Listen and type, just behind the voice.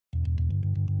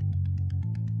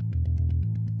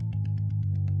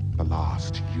The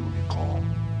last unicorn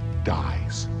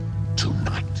dies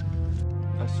tonight.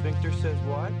 A sphincter says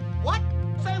what? What?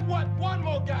 Say what one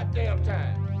more goddamn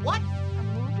time. What? A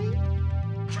movie?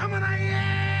 Coming at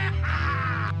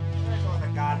ya! Where's all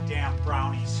the goddamn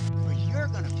brownies? Well, you're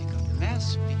gonna pick a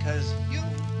mess because you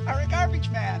are a garbage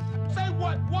man. Say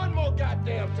what one more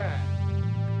goddamn time.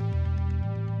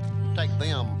 Take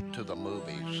them to the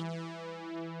movies.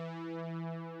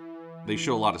 They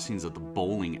show a lot of scenes at the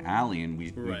bowling alley, and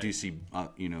we do see,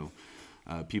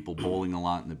 people bowling a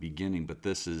lot in the beginning, but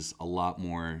this is a lot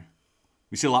more.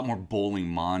 We see a lot more bowling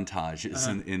montages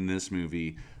in this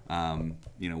movie,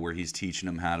 where he's teaching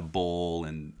them how to bowl,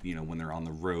 and when they're on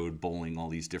the road bowling, all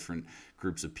these different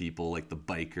groups of people, like the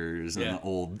bikers and the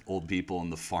old people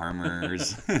and the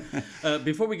farmers.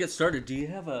 Before we get started, do you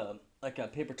have a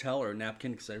paper towel or a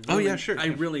napkin? Because sure. I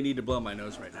really need to blow my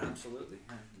nose right now. Absolutely.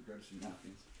 Here, grab some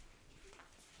napkins.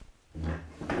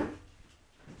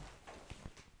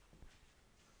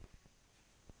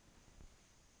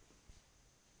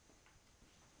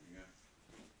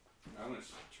 I'm going to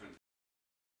turn.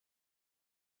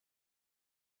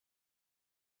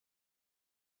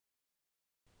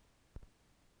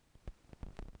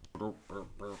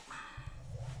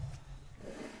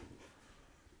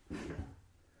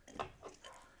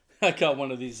 I got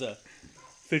one of these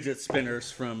fidget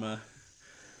spinners from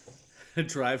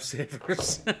Drive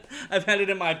Savers. I've had it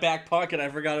in my back pocket. I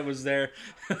forgot it was there.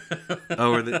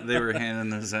 Or they were handing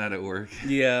those out at work.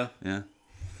 Yeah. Yeah.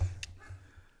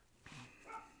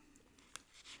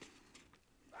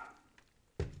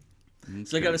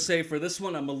 So I got to say, for this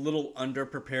one, I'm a little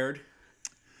underprepared.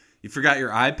 You forgot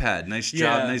your iPad. Nice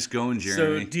job. Nice going,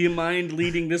 Jeremy. So, do you mind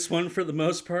leading this one for the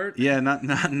most part? Yeah, not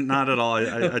at all.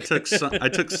 I took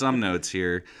some notes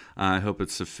here. I hope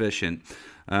it's sufficient.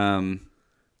 But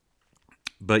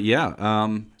yeah.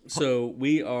 So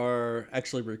we are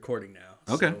actually recording now.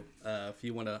 Okay. So, if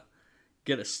you want to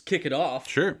kick it off.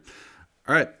 Sure.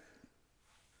 All right.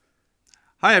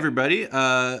 Hi, everybody.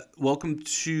 Welcome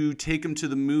to Take 'Em to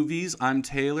the Movies. I'm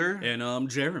Taylor. And I'm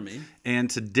Jeremy.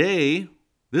 And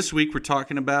this week, we're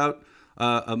talking about,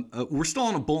 we're still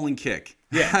on a bowling kick.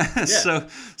 Yeah. So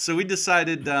we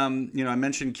decided, I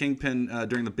mentioned Kingpin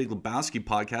during the Big Lebowski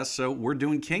podcast, so we're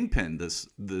doing Kingpin this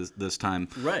time.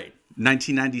 Right.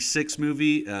 1996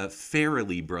 movie,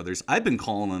 Farrelly brothers. I've been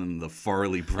calling them the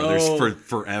Farrelly brothers for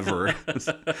forever.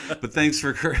 But thanks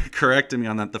for correcting me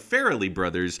on that. The Farrelly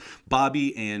brothers,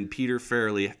 Bobby and Peter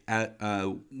Farrelly,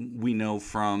 we know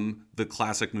from the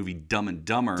classic movie Dumb and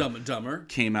Dumber. Dumb and Dumber.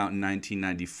 Came out in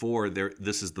 1994.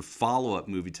 This is the follow-up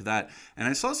movie to that. And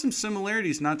I saw some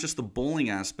similarities, not just the bowling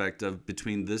aspect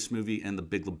between this movie and the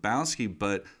Big Lebowski,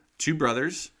 but two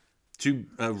brothers, two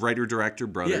writer-director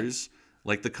brothers. Yeah.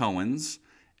 Like the Coens,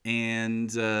 and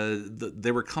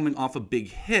they were coming off a big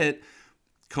hit.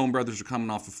 Coen brothers were coming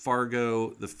off of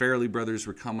Fargo. The Farrelly brothers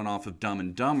were coming off of Dumb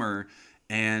and Dumber,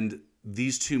 and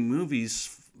these two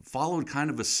movies followed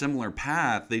kind of a similar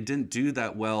path. They didn't do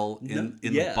that well in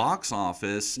the box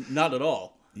office. Not at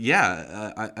all.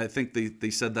 Yeah, I think they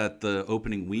said that the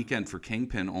opening weekend for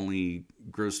Kingpin only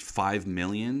grossed $5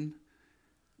 million,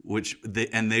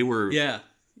 they were. Yeah.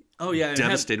 Oh yeah,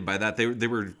 devastated by that. They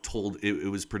were told it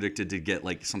was predicted to get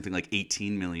like something like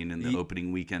 18 million in the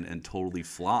opening weekend and totally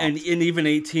flopped. And even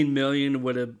 18 million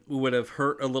would have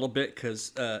hurt a little bit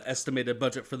because estimated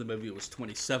budget for the movie was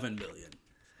 27 million,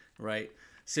 right?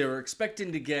 So they were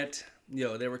expecting to get,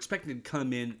 they were expecting to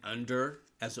come in under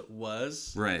as it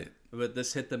was, right? But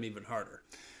this hit them even harder.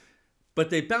 But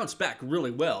they bounced back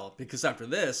really well because after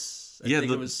this, I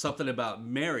think it was something about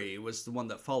Mary was the one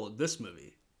that followed this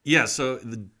movie. Yeah, so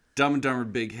the Dumb and Dumber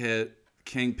big hit,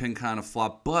 Kingpin kind of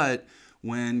flopped, but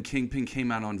when Kingpin came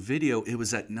out on video, it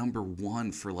was at number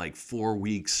 1 for like 4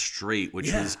 weeks straight,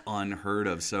 which was unheard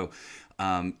of. So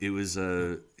it was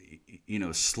a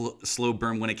slow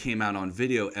burn. When it came out on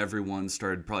video, everyone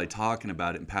started probably talking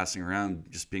about it and passing around,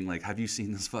 just being like, have you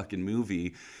seen this fucking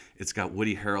movie? It's got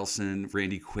Woody Harrelson,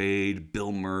 Randy Quaid,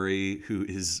 Bill Murray, who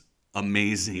is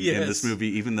amazing in this movie.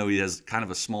 Even though he has kind of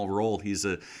a small role, he's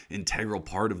an integral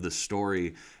part of the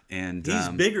story. And he's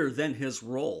bigger than his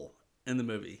role in the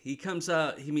movie. He comes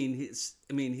out. He's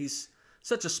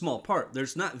such a small part.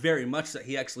 There's not very much that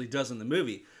he actually does in the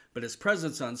movie, but his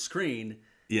presence on screen,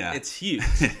 it's huge.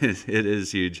 It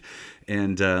is huge,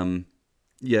 and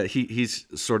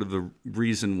he's sort of the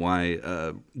reason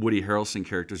why Woody Harrelson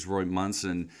character's Roy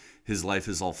Munson. His life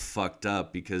is all fucked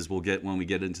up because when we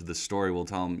get into the story, we'll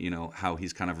tell him, how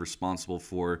he's kind of responsible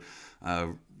for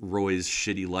Roy's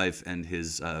shitty life and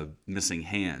his missing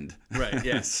hand. Right,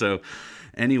 yeah. So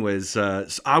anyways, so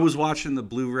I was watching the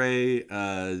Blu-ray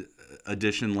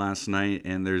edition last night,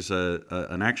 and there's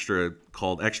an extra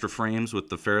called Extra Frames with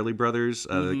the Farrelly brothers.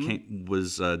 That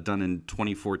was done in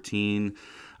 2014.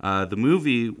 The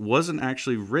movie wasn't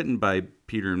actually written by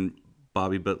Peter and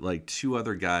Bobby, but like two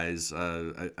other guys.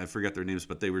 I forget their names,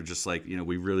 but they were just like,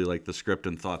 we really liked the script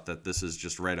and thought that this is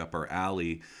just right up our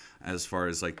alley as far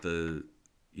as like the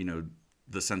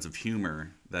sense of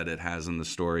humor that it has in the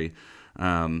story.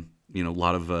 A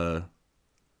lot of a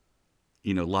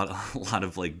lot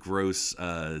of like gross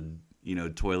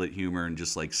toilet humor and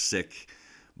just like sick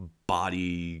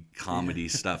body comedy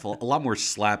stuff. A lot more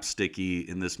slapsticky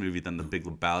in this movie than The Big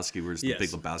Lebowski, whereas The Big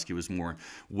Lebowski was more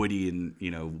witty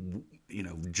and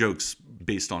jokes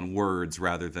based on words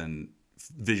rather than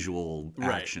visual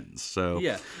actions. So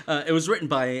it was written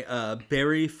by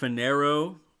Barry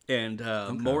Finero and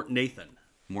Mort Nathan.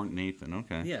 Mort Nathan,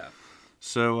 okay. Yeah.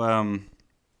 So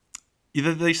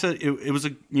they said it was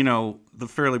the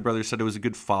Farrelly brothers said it was a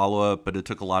good follow-up, but it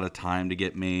took a lot of time to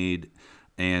get made,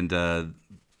 and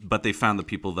but they found the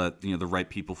people that the right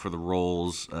people for the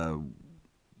roles.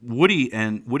 Woody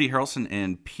Harrelson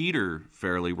and Peter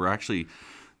Farrelly were actually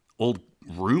old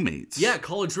roommates. Yeah,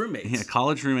 college roommates. Yeah,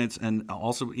 college roommates, and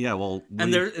also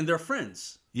and they're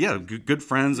friends. Yeah, good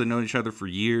friends. They know each other for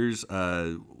years.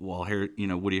 While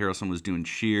Woody Harrelson was doing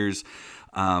Cheers,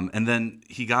 and then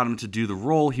he got him to do the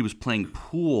role. He was playing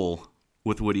pool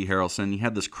with Woody Harrelson. He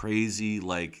had this crazy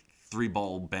like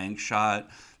 3-ball bank shot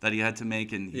that he had to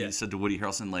make, and he said to Woody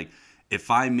Harrelson, like,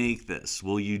 "If I make this,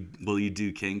 will you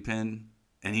do Kingpin?"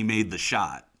 And he made the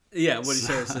shot. Yeah, Woody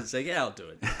Harrelson's like, "Yeah, I'll do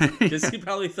it," because he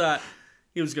probably thought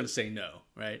he was going to say no,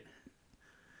 right?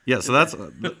 Yeah, so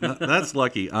that's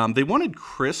lucky. They wanted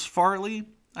Chris Farley,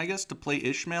 I guess, to play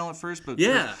Ishmael at first, but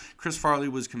Chris Farley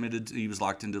was committed. He was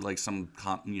locked into like some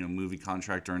movie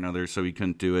contract or another, so he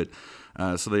couldn't do it.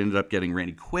 So they ended up getting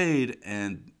Randy Quaid,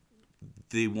 and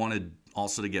they wanted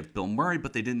also to get Bill Murray,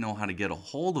 but they didn't know how to get a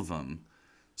hold of him.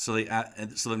 So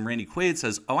then Randy Quaid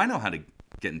says, "Oh, I know how to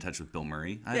get in touch with Bill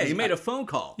Murray." He made a phone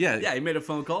call. Yeah, he made a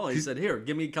phone call. He said, "Here,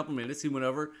 give me a couple minutes." He went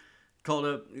over.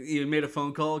 He made a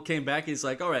phone call, came back. He's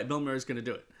like, "All right, Bill Murray's going to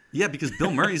do it." Yeah, because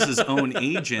Bill Murray's his own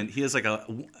agent. He has like a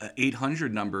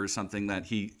 800 number or something that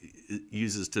he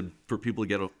uses for people to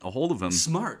get a hold of him.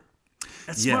 Smart.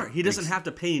 That's smart. He doesn't have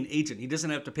to pay an agent. He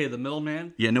doesn't have to pay the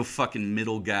middleman. Yeah, no fucking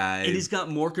middle guy. And he's got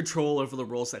more control over the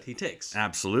roles that he takes.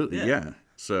 Absolutely, yeah.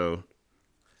 So,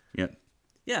 yeah.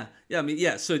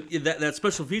 Yeah. So that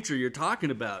special feature you're talking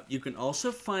about, you can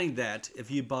also find that if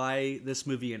you buy this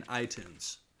movie in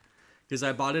iTunes. Because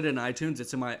I bought it in iTunes.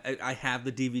 It's in I have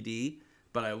the DVD,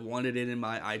 but I wanted it in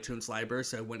my iTunes library,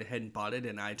 so I went ahead and bought it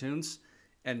in iTunes,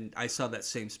 and I saw that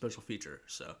same special feature.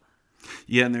 So,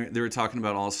 yeah, and they were talking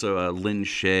about also Lynn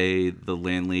Shay, the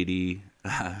landlady,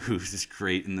 who's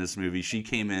great in this movie. She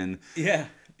came in. Yeah,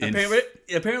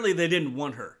 apparently they didn't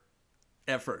want her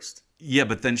at first. Yeah,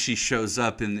 but then she shows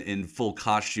up in full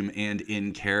costume and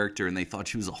in character, and they thought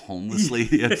she was a homeless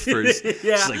lady at first.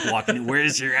 She's like walking,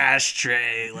 "Where's your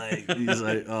ashtray?" Like, he's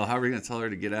like, "Oh, how are we gonna tell her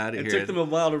to get out of here?" It took them a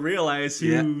while to realize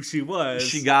who she was.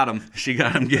 She got him. She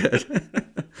got him good.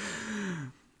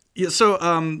 Yeah. So,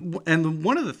 and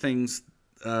one of the things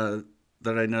that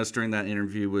I noticed during that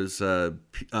interview was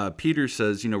Peter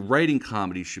says, writing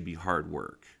comedy should be hard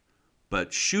work,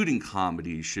 but shooting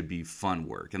comedy should be fun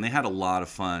work. And they had a lot of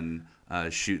fun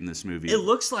shooting this movie. It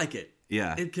looks like it.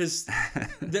 Yeah. Because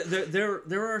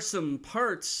there are some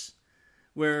parts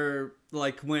where,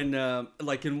 like when,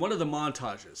 like in one of the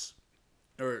montages,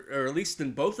 or at least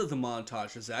in both of the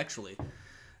montages, actually,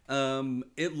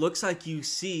 it looks like you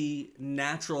see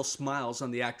natural smiles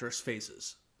on the actors'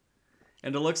 faces.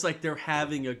 And it looks like they're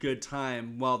having a good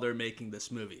time while they're making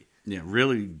this movie. Yeah,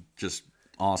 really just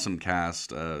awesome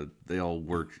cast. They all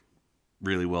work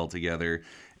really well together.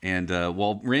 And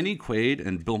while Randy Quaid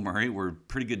and Bill Murray were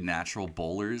pretty good natural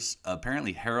bowlers,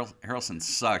 apparently Harrelson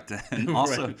sucked. And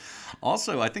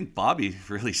also, I think Bobby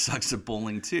really sucks at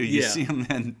bowling too. You see him,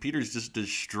 and Peter's just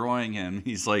destroying him.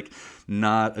 He's like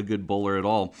not a good bowler at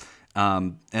all.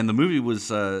 And the movie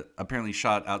was apparently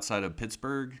shot outside of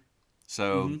Pittsburgh.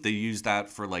 So they used that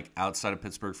for like outside of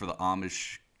Pittsburgh for the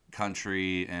Amish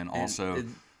country and also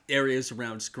areas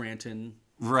around Scranton.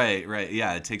 Right.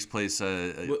 Yeah, it takes place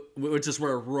which is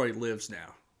where Roy lives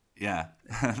now. Yeah.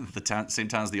 Same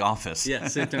town as The Office. Yeah,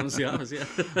 same town as The Office, yeah.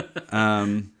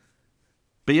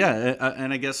 But yeah,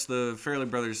 and I guess the Farrelly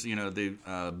brothers, they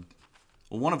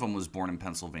Well, one of them was born in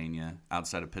Pennsylvania,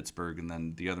 outside of Pittsburgh, and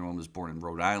then the other one was born in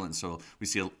Rhode Island. So we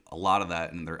see a lot of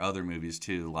that in their other movies,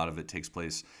 too. A lot of it takes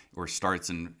place or starts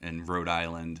in Rhode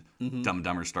Island. Dumb and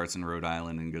Dumber starts in Rhode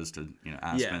Island and goes to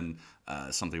Aspen.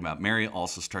 Something About Mary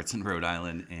also starts in Rhode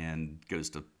Island and goes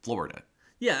to Florida.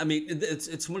 Yeah, I mean,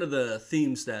 it's one of the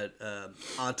themes that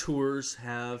auteurs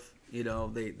have.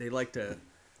 They like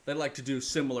to do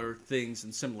similar things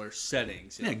in similar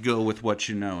settings. Yeah, go with what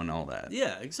you know and all that.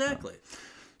 Yeah, exactly.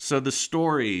 So the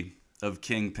story of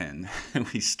Kingpin,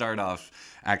 we start off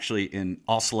actually in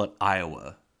Ocelot,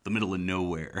 Iowa, the middle of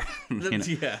nowhere.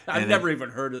 Yeah, I've never even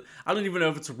heard of it. I don't even know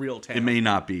if it's a real town. It may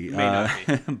not be. It may not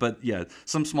be. But yeah,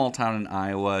 some small town in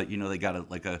Iowa, they got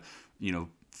a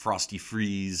Frosty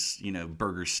Freeze,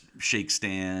 burger shake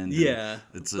stand. Yeah,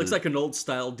 looks like an old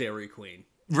style Dairy Queen.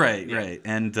 Right.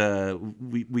 And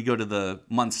we go to the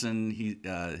Munson.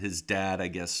 His dad, I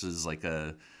guess, is like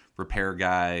a repair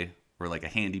guy or like a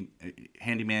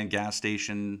handyman gas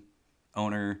station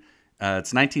owner.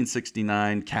 It's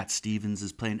 1969. Cat Stevens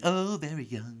is playing "Oh, Very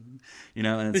Young,"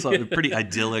 and it's pretty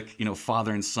idyllic.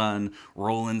 Father and son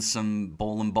rolling some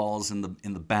bowling balls in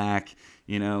the back.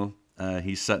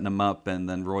 He's setting them up, and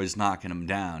then Roy's knocking him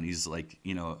down. He's like,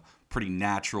 a pretty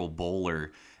natural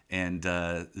bowler. And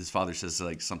his father says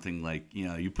something like,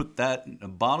 you put that in a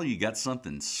bottle, you got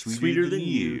something sweeter than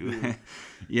you.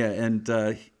 Yeah,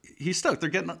 and he's stoked. They're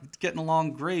getting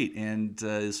along great. And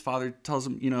his father tells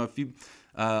him, if you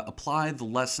apply the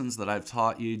lessons that I've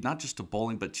taught you, not just to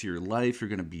bowling, but to your life, you're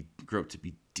going to grow up to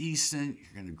be decent,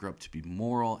 you're going to grow up to be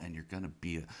moral, and you're going to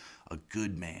be a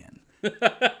good man.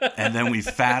 And then we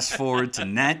fast forward to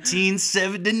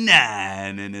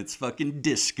 1979, and it's fucking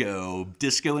Disco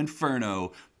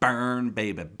Inferno. Burn,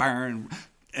 baby, burn.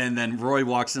 And then Roy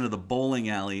walks into the bowling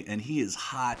alley, and he is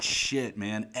hot shit,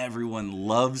 man. Everyone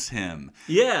loves him.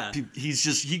 Yeah.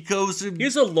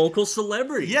 He's a local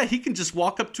celebrity. Yeah, he can just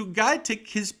walk up to a guy, take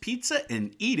his pizza,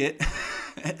 and eat it.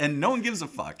 And no one gives a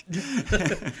fuck.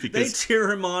 They cheer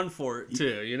him on for it,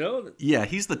 too, Yeah,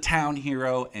 he's the town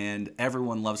hero, and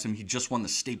everyone loves him. He just won the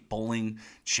state bowling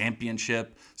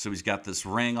championship, so he's got this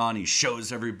ring on. He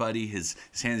shows everybody his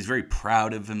hand. He's very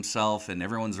proud of himself, and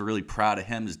everyone's really proud of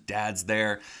him. His dad's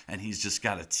there, and he's just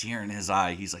got a tear in his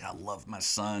eye. He's like, I love my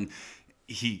son.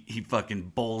 He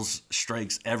fucking bowls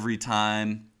strikes every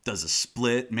time, does a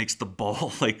split, makes the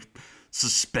ball,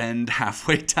 suspend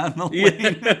halfway down the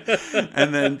lane,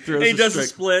 and then throws. He does the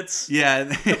splits.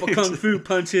 Yeah, couple kung fu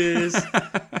punches.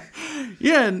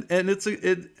 Yeah, and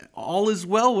it all is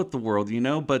well with the world,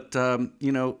 But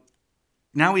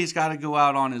now he's got to go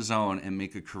out on his own and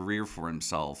make a career for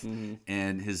himself. Mm-hmm.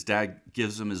 And his dad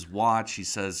gives him his watch. He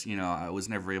says, I was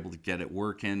never able to get it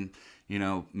working.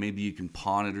 Maybe you can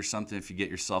pawn it or something if you get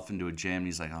yourself into a jam. And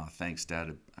he's like, oh, thanks, Dad.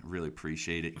 I really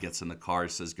appreciate it. Gets in the car,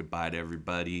 says goodbye to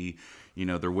everybody.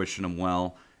 They're wishing him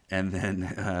well. And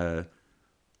then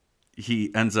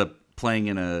he ends up playing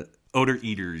in a Odor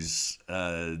Eaters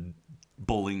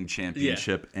bowling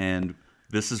championship. Yeah. And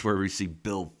this is where we see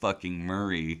Bill fucking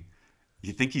Murray.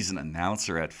 You think he's an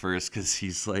announcer at first because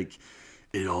he's like,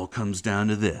 it all comes down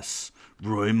to this.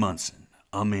 Roy Munson,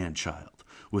 a man-child,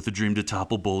 with a dream to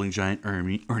topple bowling giant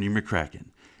Ernie McCracken.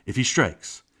 If he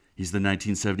strikes, he's the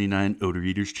 1979 Odor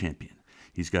Eaters champion.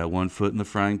 He's got one foot in the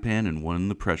frying pan and one in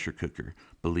the pressure cooker.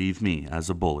 Believe me, as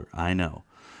a bowler, I know.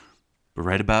 But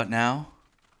right about now,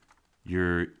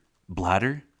 your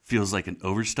bladder feels like an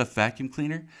overstuffed vacuum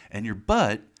cleaner, and your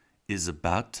butt is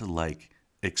about to,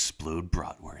 explode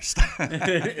bratwurst.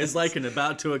 It's like an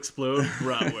about to explode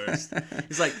bratwurst.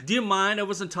 He's like, do you mind? I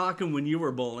wasn't talking when you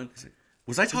were bowling.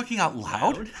 Was I talking out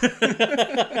loud?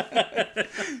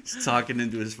 He's talking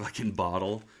into his fucking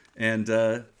bottle. And,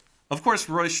 of course,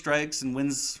 Roy strikes and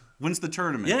wins the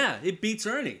tournament. Yeah, it beats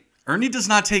Ernie. Ernie does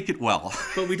not take it well.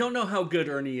 But we don't know how good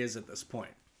Ernie is at this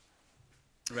point.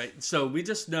 Right? So we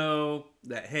just know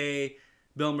that, hey,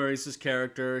 Bill Murray's his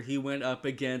character. He went up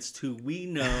against who we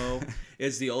know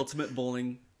is the ultimate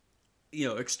bowling,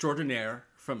 extraordinaire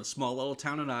from a small little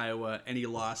town in Iowa, and he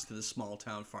lost to the small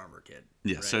town farmer kid.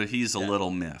 Yeah, right? So he's a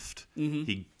little miffed. Mm-hmm.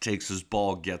 He takes his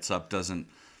ball, gets up, doesn't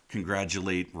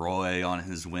congratulate Roy on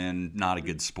his win. Not a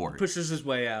good sport. Pushes his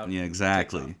way out. Yeah,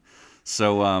 exactly.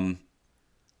 So, and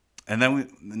then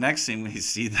the next scene we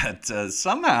see that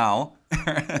somehow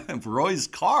Roy's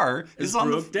car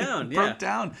broke down. Broke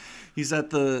down. He's at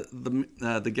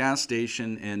the gas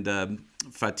station, and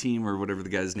Fatim or whatever the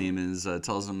guy's name is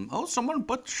tells him, "Oh, someone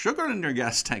put sugar in their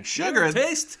gas tank. Sugar,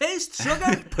 Taste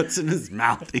sugar." puts in his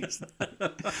mouth. He's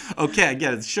okay, I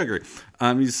get it, it's sugar.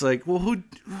 He's like, "Well, who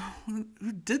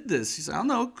did this?" He's like, "I don't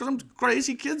know, because I'm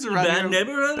crazy kids around here. Bad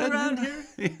neighborhood around here."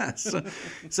 Yeah. So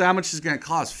how much is it going to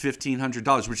cost?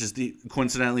 $1,500, which is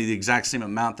coincidentally the exact same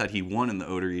amount that he won in the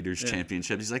Odor Eaters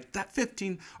Championship. He's like, that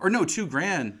 $2,000.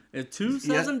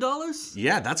 $2,000?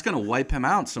 Yeah, that's going to wipe him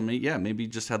out. So maybe he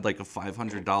just had like a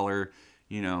 $500,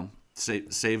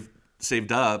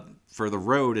 saved up for the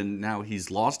road, and now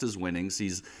he's lost his winnings.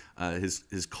 His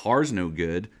car's no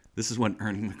good. This is when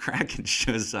Ernie McCracken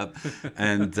shows up,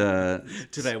 and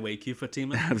Did I wake you,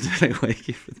 Fatima? Did I wake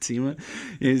you, Fatima?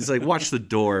 He's like, watch the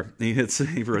door. He hits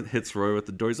Roy with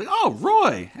the door. He's like, oh,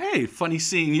 Roy, hey, funny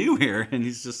seeing you here. And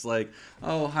he's just like,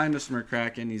 oh, hi, Mr.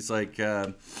 McCracken. He's like,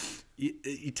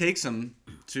 he takes him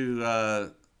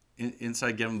to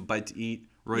inside, give him a bite to eat.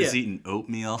 Roy's eating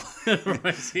oatmeal.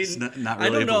 Roy's eating. Not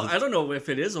really I don't know if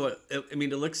it is.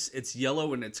 It's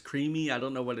yellow and it's creamy. I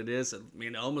don't know what it is. It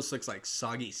almost looks like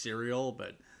soggy cereal,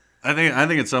 but I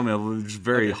think it's oatmeal. It's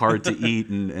very hard to eat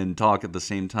and talk at the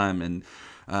same time. And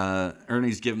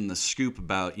Ernie's giving the scoop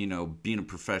about being a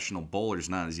professional bowler is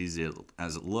not as easy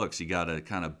as it looks. You got to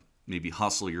kind of maybe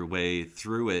hustle your way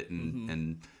through it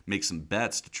and make some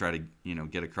bets to try to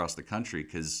get across the country,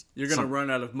 because you're going to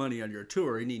run out of money on your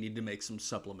tour and you need to make some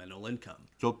supplemental income.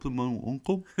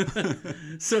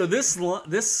 So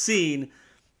this scene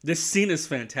is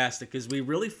fantastic, because we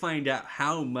really find out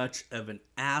how much of an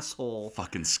asshole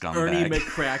fucking scumbag Ernie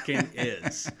McCracken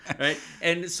is, right?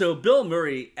 And so Bill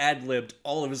Murray ad-libbed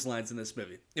all of his lines in this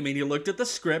movie. He looked at the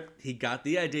script, he got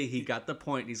the idea, he got the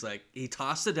point. He's like, he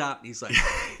tossed it out, and he's like,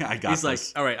 he's like,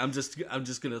 all right, I'm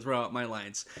just gonna throw out my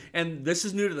lines. And this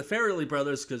is new to the Farrelly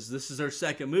brothers, because this is their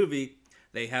second movie.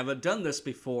 They haven't done this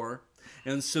before,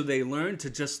 and so they learned to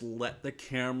just let the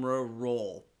camera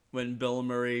roll when Bill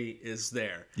Murray is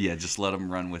there. Yeah, just let him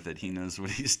run with it. He knows what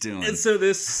he's doing. And so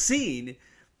this scene,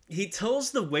 he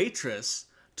tells the waitress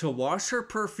to wash her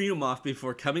perfume off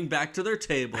before coming back to their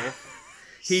table.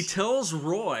 He tells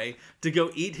Roy to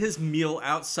go eat his meal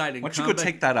outside and Why don't you go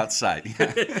take that outside?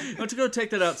 Why don't you go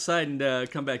take that outside and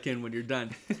come back in when you're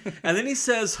done? And then he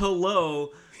says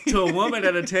hello to a woman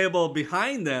at a table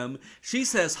behind them. She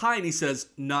says hi, and he says,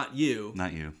 "Not you."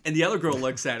 Not you. And the other girl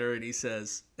looks at her, and he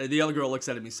says, the other girl looks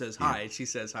at him, he says hi, and she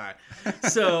says hi.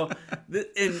 So,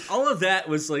 and all of that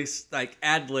was like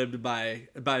ad-libbed by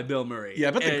Bill Murray.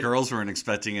 Yeah, but the girls weren't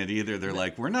expecting it either. They're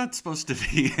like, we're not supposed to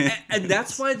be. And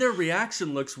that's why their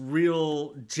reaction looks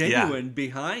real genuine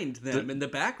behind them in the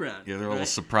background. Yeah, they're a little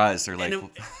surprised. They're like,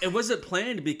 it wasn't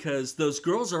planned, because those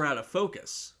girls are out of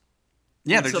focus.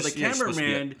 Yeah, so the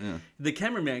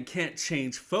cameraman can't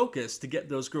change focus to get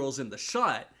those girls in the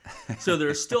shot, so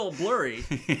they're still blurry,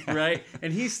 right?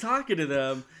 And he's talking to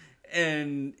them,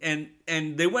 and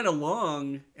they went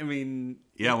along. when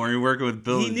you're working with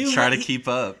Bill, to keep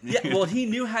up. He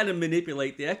knew how to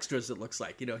manipulate the extras. It looks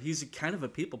like he's kind of a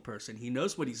people person. He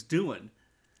knows what he's doing.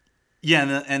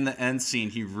 Yeah, and the end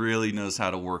scene, he really knows how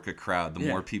to work a crowd. The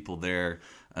more people there,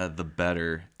 the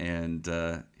better. And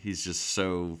he's just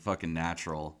so fucking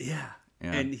natural. Yeah.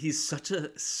 And he's such a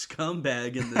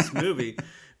scumbag in this movie.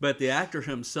 But the actor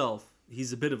himself,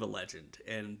 he's a bit of a legend.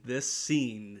 And this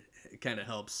scene kind of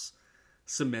helps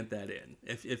cement that in.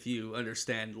 If you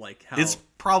understand how... It's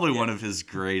probably one of his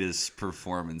greatest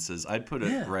performances. I'd put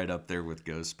it right up there with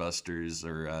Ghostbusters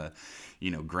or...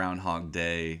 Groundhog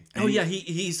Day. And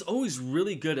he's always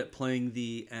really good at playing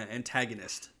the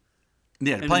antagonist.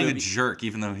 Yeah, playing a jerk,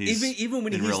 even though he's even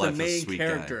when he's the main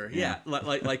character. Guy. Yeah,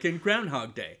 like in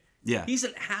Groundhog Day. Yeah, he's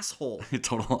an asshole.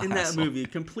 Total in asshole. That movie,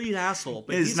 complete asshole.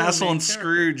 But he's an asshole in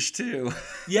Scrooge too.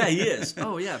 Yeah, he is.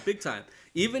 Oh yeah, big time.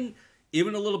 Even a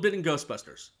little bit in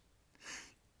Ghostbusters.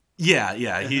 Yeah.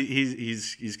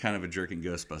 He's kind of a jerk in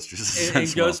Ghostbusters. In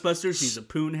Ghostbusters, he's a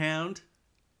poon hound.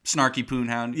 Snarky poon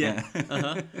hound. Yeah.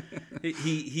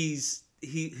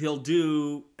 He'll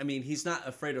do. He's not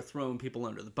afraid of throwing people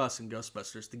under the bus in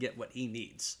Ghostbusters to get what he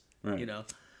needs. Right.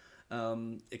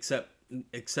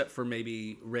 Except for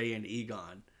maybe Ray and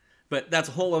Egon, but that's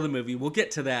a whole other movie. We'll get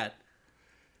to that.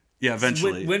 Yeah,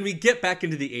 eventually. When we get back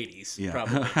into the 80s,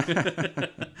 probably.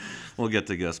 We'll get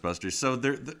to Ghostbusters. So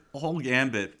the whole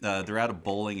gambit, they're at a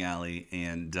bowling alley,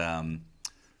 and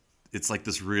it's like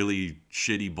this really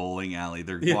shitty bowling alley.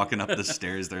 They're walking up the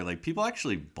stairs. They're like, people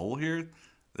actually bowl here?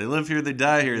 They live here, they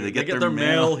die here, they get their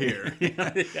mail here. He's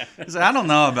like, I don't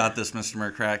know about this, Mr.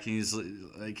 McCracken. He's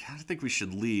like, I think we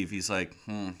should leave. He's like,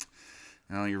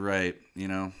 no, you're right.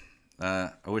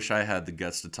 I wish I had the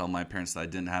guts to tell my parents that I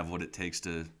didn't have what it takes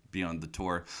to be on the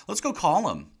tour. Let's go call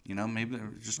him. You know, maybe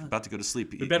they're just about to go to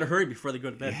sleep. We better hurry before they go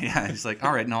to bed. Yeah, he's like,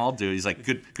 all right, no, I'll do it. He's like,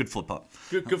 good flip up.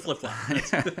 Good flip flop.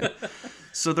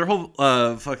 So their whole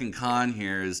fucking con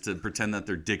here is to pretend that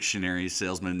they're dictionary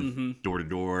salesmen door to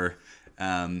door.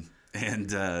 And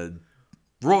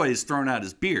Roy is throwing out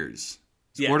his beers.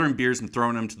 He's ordering beers and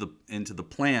throwing them into the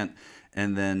plant.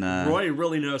 And then Roy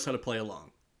really knows how to play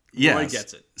along. Yes. Roy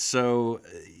gets it. So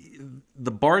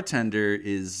the bartender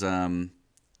is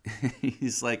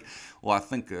he's like, well, I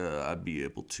think I'd be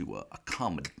able to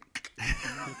accommodate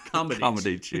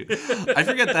you. I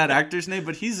forget that actor's name,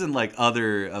 but he's in like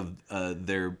other of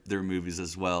their movies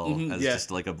as well as just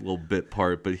like a little bit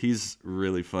part. But he's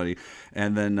really funny.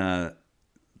 And then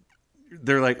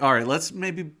they're like, all right, let's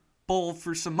maybe bowl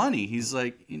for some money. He's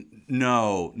like,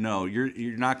 no,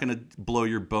 you're not gonna blow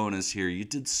your bonus here. You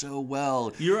did so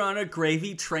well. You're on a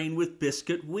gravy train with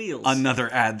biscuit wheels. Another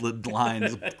ad-libbed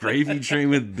line. Gravy train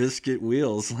with biscuit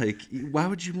wheels. Like, why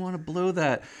would you want to blow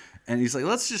that? And he's like,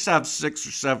 let's just have 6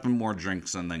 or 7 more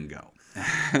drinks and then go.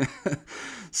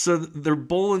 So they're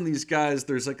bowling these guys.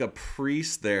 There's like a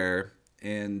priest there,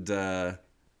 and they're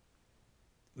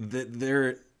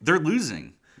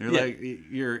losing. They're like,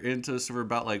 you're into us for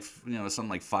about like, something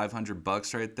like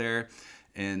 $500 right there.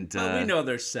 And we know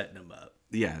they're setting them up.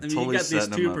 Yeah, I mean, totally. you got these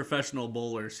 2 up. Professional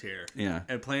bowlers here. Yeah.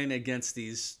 And playing against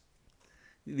these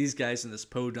guys in this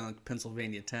podunk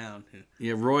Pennsylvania town.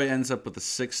 Yeah, Roy ends up with a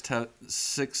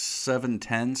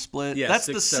 6-7-10 split. Yeah, that's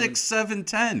 6, the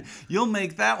 6-7-10. You'll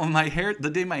make that one. The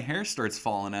day my hair starts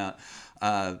falling out.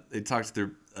 They talk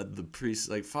to the priest,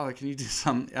 like, Father, can you do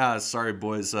something? Sorry,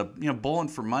 boys. Bowling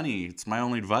for money. It's my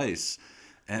only advice.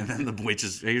 And then the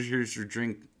waitress, here's your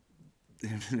drink.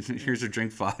 Here's your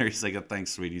drink, Father. He's like, oh,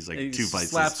 thanks, sweetie. He's like, and 2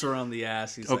 vices. Slaps her on the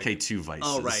ass. He's okay, like, 2 vices.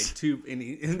 All right, 2.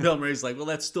 And Bill Murray's like, well,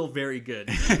 that's still very good.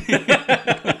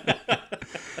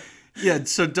 Yeah,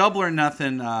 so double or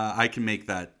nothing. I can make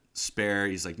that spare.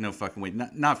 He's like, no fucking way.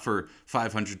 Not for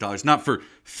 $500. Not for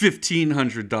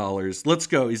 $1,500. Let's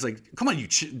go. He's like, come on,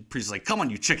 priest's like, come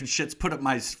on, you chicken shits. Put up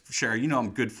my share. You know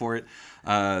I'm good for it.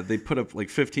 They put up like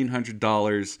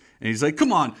 $1,500, and he's like,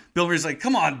 come on. Bill Murray's like,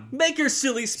 come on. Make your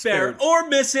silly spare. Or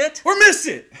miss it. Or miss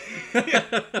it.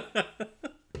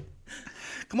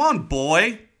 Come on,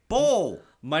 boy. Bowl.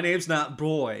 My name's not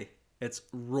Boy. It's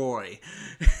Roy.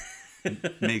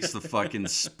 Makes the fucking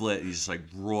split. He's like,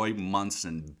 Roy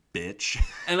Munson, bitch.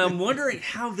 And I'm wondering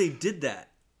how they did that.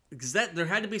 Because there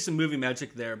had to be some movie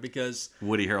magic there, because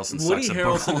Woody Harrelson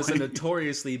is a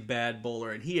notoriously bad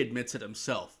bowler, and he admits it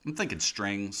himself. I'm thinking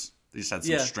strings. They just had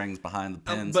some strings behind the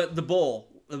pins. But the ball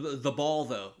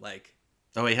though, like...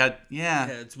 Oh, he had...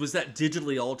 Yeah. Was that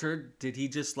digitally altered? Did he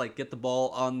just like get the ball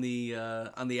on the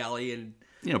alley and...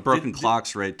 broken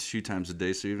clock's right 2 times a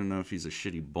day, so you don't know if he's a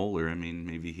shitty bowler. I mean,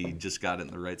 maybe he just got it in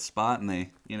the right spot and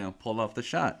they, pulled off the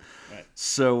shot. Right.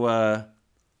 So,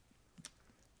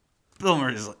 Bill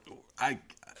Murray's like,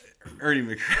 Ernie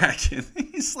McCracken,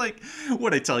 he's like,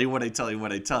 what'd I tell you?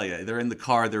 They're in the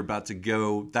car, they're about to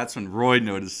go. That's when Roy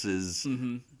notices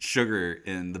sugar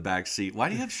in the back seat. Why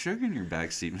do you have sugar in your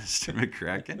back seat, Mr.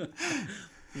 McCracken?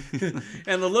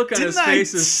 And the look on his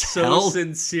face is so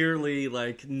sincerely,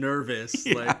 like, nervous.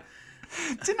 Yeah. Like,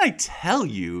 didn't I tell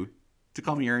you to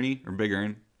call me Ernie or Big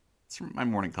Ern? It's my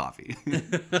morning coffee. This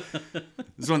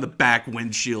is when the back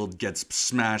windshield gets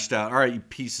smashed out. All right, you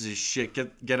pieces of shit,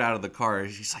 get out of the car.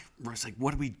 He's like, Roy's like,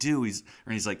 what do we do? He's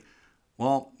like,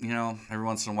 well, every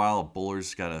once in a while, a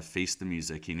bowler's got to face the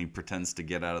music, and he pretends to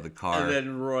get out of the car. And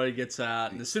then Roy gets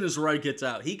out, and as soon as Roy gets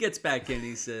out, he gets back in.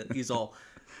 He's all,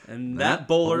 and that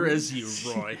bowler is you,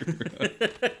 Roy.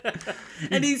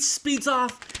 And he speeds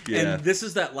off. Yeah. And this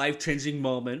is that life-changing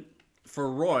moment for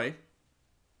Roy,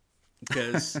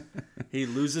 because he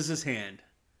loses his hand.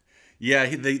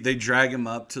 Yeah, they drag him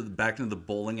up to back into the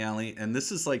bowling alley, and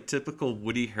this is like typical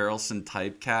Woody Harrelson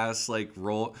typecast, like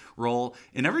role.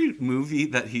 In every movie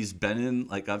that he's been in,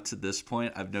 like up to this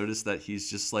point, I've noticed that he's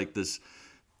just like this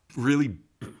really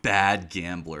bad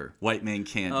gambler. White man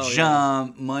can't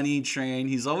jump, money train.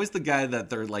 He's always the guy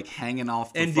that they're like hanging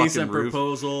off the fucking roof. Indecent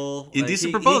Proposal.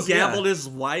 He gambled his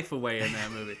wife away in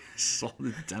that movie.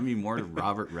 Sold Demi Moore to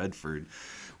Robert Redford.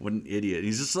 What an idiot.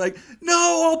 He's just like,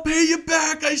 no, I'll pay you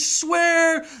back, I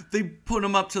swear. They put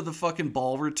him up to the fucking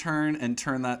ball return and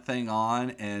turn that thing on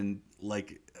and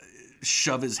like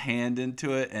shove his hand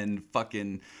into it and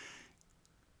fucking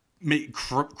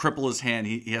cripple his hand.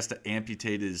 He has to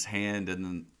amputate his hand, and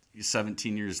then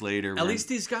 17 years later. At least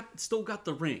he's still got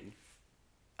the ring.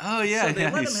 Oh, yeah. So they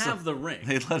let him have the ring.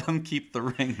 They let him keep the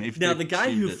ring. Now, the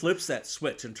guy who flips that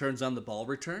switch and turns on the ball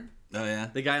return. Oh, yeah?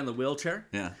 The guy in the wheelchair.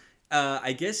 Yeah.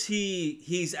 I guess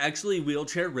he's actually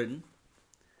wheelchair ridden,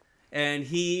 and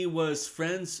he was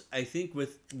friends, I think,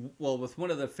 with one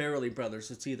of the Farrelly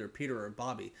brothers. It's either Peter or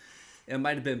Bobby. It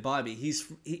might have been Bobby.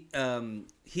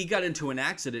 He got into an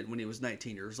accident when he was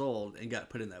 19 years old and got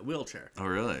put in that wheelchair. Oh,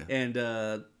 really? And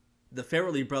the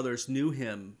Farrelly brothers knew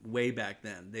him way back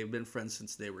then. They've been friends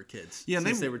since they were kids. Yeah,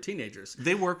 since they were teenagers.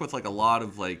 They work with like a lot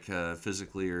of like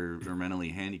physically or mentally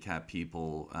handicapped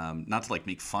people. Not to like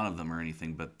make fun of them or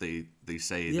anything, but they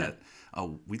say that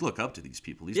we look up to these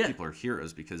people. These people are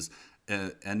heroes because.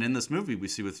 And in this movie, we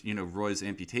see with Roy's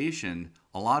amputation,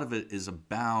 a lot of it is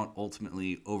about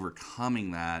ultimately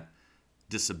overcoming that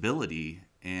disability.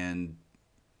 And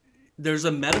there's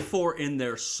a metaphor in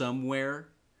there somewhere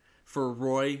for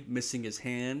Roy missing his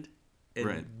hand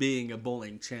and being a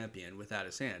bowling champion without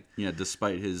his hand. Yeah,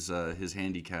 despite his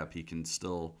handicap, he can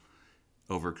still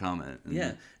overcome it.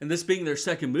 And and this being their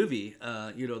second movie,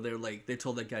 they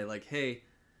told that guy like, "Hey,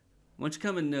 why don't you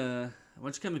come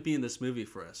and be in this movie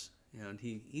for us?" And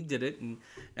he did it, and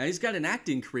now he's got an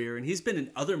acting career, and he's been in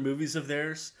other movies of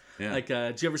theirs. Yeah. Like,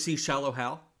 did you ever see Shallow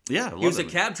Hal? Yeah, he was a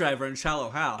cab driver in Shallow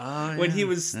Hal.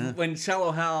 Oh, When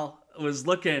Shallow Hal was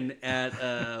looking at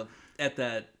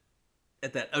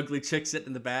that ugly chick sitting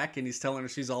in the back, and he's telling her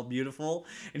she's all beautiful,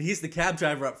 and he's the cab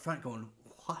driver up front going,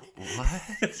 "What?"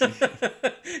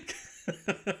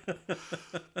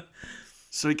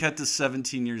 So we cut to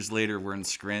 17 years later. We're in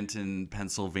Scranton,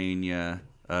 Pennsylvania.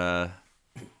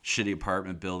 Shitty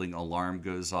apartment building. Alarm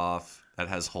goes off that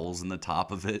has holes in the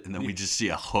top of it, and then we just see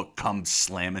a hook come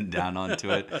slamming down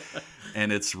onto it,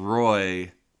 and it's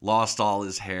Roy. Lost all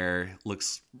his hair,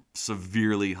 looks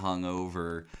severely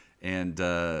hungover, and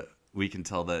we can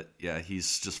tell that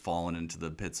he's just fallen into the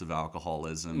pits of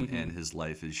alcoholism, and his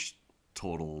life is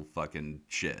total fucking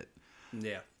shit.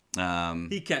 Yeah.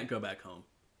 He can't go back home.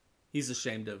 He's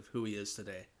ashamed of who he is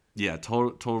today. Yeah,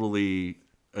 totally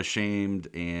ashamed,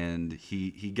 and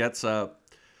he gets up,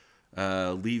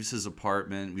 leaves his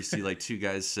apartment. We see like two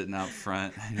guys sitting out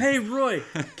front. Hey, Roy,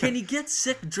 can you get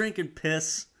sick drinking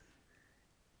piss?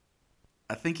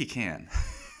 I think he can.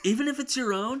 Even if it's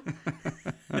your own?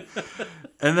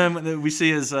 And then we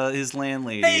see his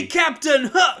landlady. Hey,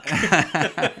 Captain Hook!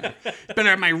 Better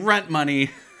have my rent money.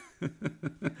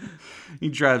 He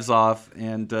drives off,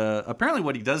 and apparently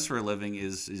what he does for a living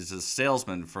is a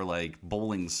salesman for like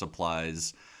bowling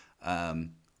supplies.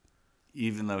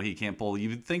 Even though he can't bowl, you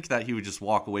would think that he would just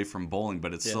walk away from bowling,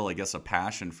 but it's still, I guess, a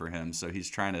passion for him. So he's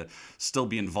trying to still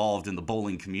be involved in the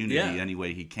bowling community any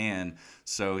way he can.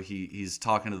 So he's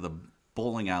talking to the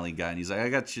bowling alley guy, and he's like, "I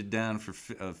got you down for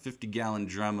a 50-gallon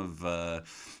drum of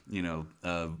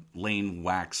lane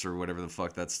wax or whatever the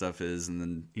fuck that stuff is." And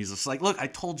then he's just like, "Look, I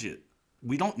told you,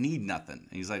 we don't need nothing."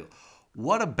 And he's like,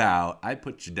 "What about I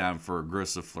put you down for a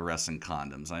gross of fluorescent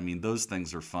condoms? I mean, those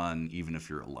things are fun even if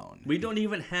you're alone." We don't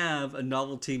even have a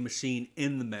novelty machine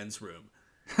in the men's room.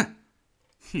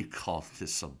 You call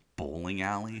this a bowling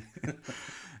alley? And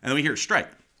then we hear a strike.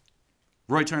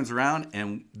 Roy turns around,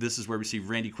 and this is where we see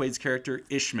Randy Quaid's character,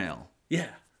 Ishmael. Yeah.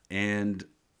 And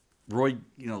Roy,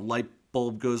 light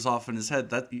bulb goes off in his head.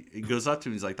 That he goes up to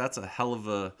him. He's like, "That's a hell of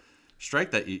a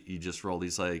strike that you just rolled."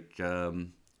 He's like,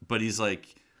 but he's like,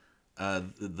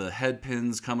 the head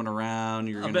pins coming around.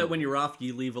 I bet when you're off,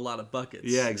 you leave a lot of buckets.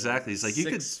 Yeah, exactly. He's like,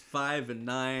 6, 5, and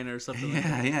 9 or something like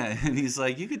that. Yeah. And he's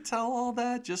like, "You could tell all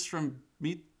that just from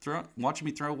me watching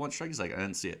me throw one strike." He's like, "I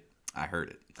didn't see it. I heard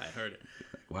it."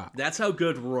 Wow. That's how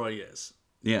good Roy is.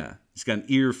 Yeah. He's got an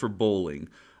ear for bowling.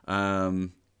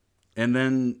 And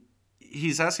then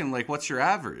he's asking, like, "What's your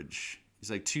average?"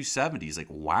 He's like, 270. He's like,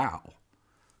 "Wow."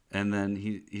 And then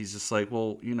he's just like,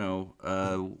 "Well, you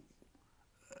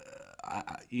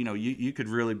could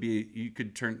really be, you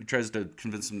could turn," he tries to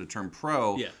convince him to turn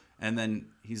pro. Yeah. And then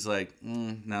he's like,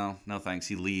 no thanks.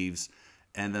 He leaves.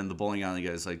 And then the bowling alley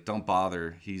guy's like, "Don't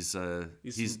bother. He's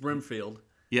Brimfield.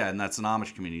 Yeah, and that's an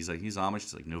Amish community. He's like, "He's Amish."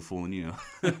 He's like, "No fooling you."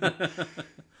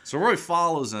 So Roy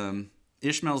follows him.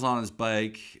 Ishmael's on his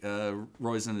bike.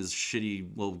 Roy's in his shitty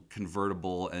little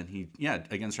convertible, and he,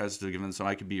 again, tries to give him, "So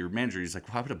I could be your manager." He's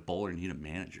like, "Why would a bowler need a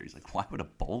manager?" He's like, "Why would a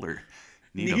bowler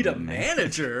need a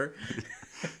manager?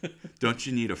 Don't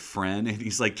you need a friend?" And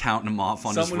he's like counting him off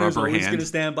on his rubber hand. Someone who's always going to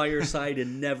stand by your side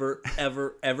and never,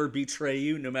 ever, ever betray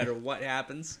you, no matter what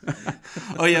happens.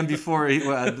 Oh yeah, and before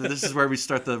this is where we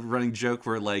start the running joke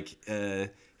where like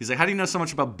he's like, "How do you know so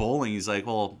much about bowling?" He's like,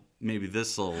 "Well, maybe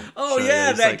this'll." Oh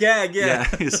yeah, that gag. Yeah.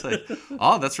 He's like,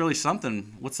 "Oh, that's really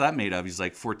something. What's that made of?" He's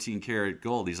like, 14 karat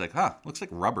gold. He's like, "Huh, looks like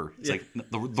rubber." It's like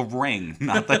the ring,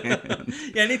 not the hand.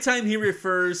 Yeah, anytime he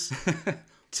refers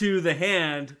to the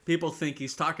hand, people think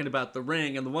he's talking about the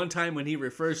ring. And the one time when he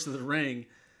refers to the ring,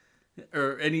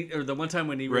 Or the one time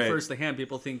when he refers to the hand,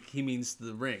 people think he means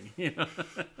the ring. You know?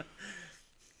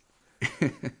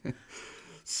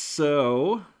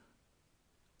 So,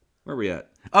 where are we at?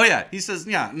 Oh, yeah. He says,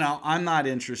 yeah, no, I'm not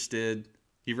interested.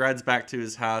 He rides back to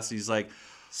his house. He's like,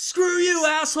 screw you,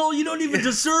 asshole. You don't even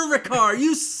deserve a car.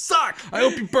 You suck. I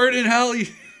hope you burn in hell.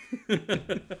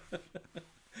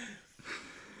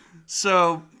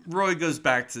 So, Roy goes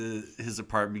back to his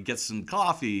apartment, gets some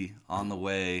coffee on the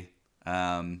way,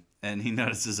 and he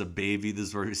notices a baby. This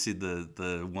is where we see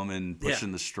the woman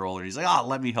pushing the stroller. He's like,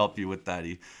 let me help you with that.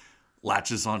 He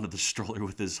latches onto the stroller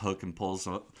with his hook and pulls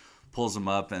him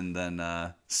up, and then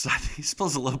so he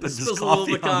spills a little bit of his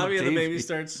coffee on the baby. And the baby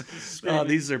starts screaming. Oh,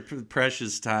 these are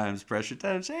precious times.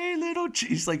 Hey, little...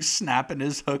 He's like snapping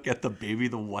his hook at the baby.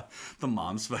 The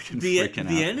mom's fucking freaking out.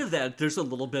 The end of that, there's a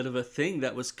little bit of a thing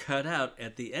that was cut out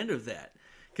at the end of that.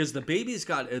 Because the baby's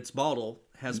got its bottle,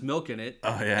 has milk in it,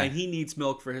 and he needs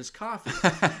milk for his coffee.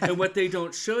 And what they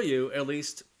don't show you, at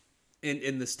least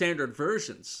in the standard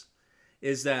versions,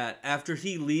 is that after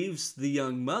he leaves the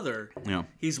young mother,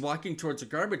 he's walking towards a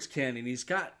garbage can, and he's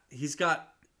got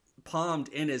palmed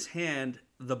in his hand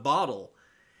the bottle,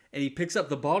 and he picks up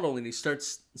the bottle and he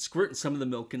starts squirting some of the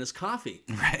milk in his coffee.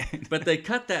 Right. But they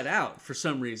cut that out for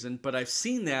some reason, but I've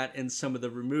seen that in some of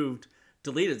the removed,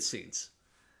 deleted scenes.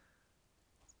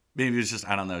 Maybe it's just,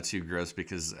 I don't know, too gross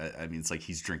because, I mean, it's like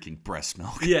he's drinking breast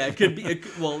milk. Yeah, it could be, it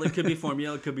could be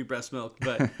formula, it could be breast milk,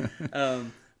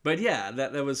 but yeah,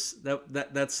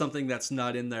 that's something that's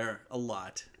not in there a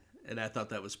lot, and I thought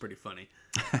that was pretty funny.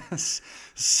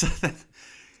 So then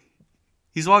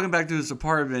he's walking back to his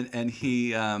apartment, and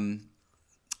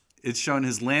it's showing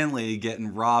his landlady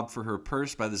getting robbed for her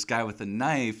purse by this guy with a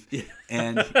knife,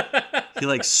 and he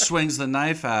like swings the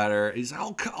knife at her. He's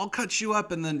like, I'll cut you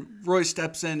up, and then Roy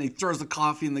steps in, he throws the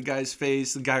coffee in the guy's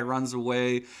face. The guy runs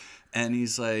away, and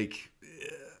he's like,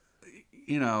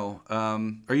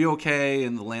 are you okay?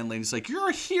 And the landlady's like, you're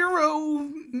a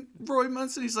hero, Roy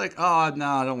Munson. He's like, oh,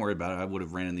 no, don't worry about it. I would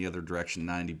have ran in the other direction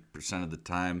 90% of the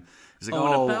time. He's like,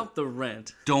 and about the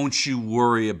rent. Don't you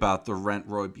worry about the rent,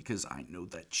 Roy, because I know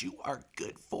that you are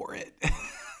good for it.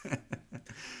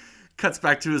 Cuts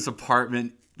back to his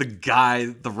apartment.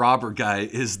 The robber guy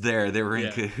is there. They were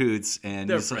in cahoots. And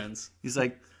they're friends. He's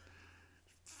like,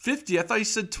 50? I thought you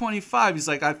said 25. He's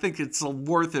like, I think it's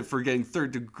worth it for getting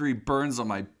third-degree burns on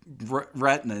my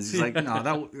retinas. He's like, no,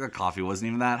 that coffee wasn't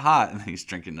even that hot. And then he's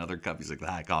drinking another cup. He's like,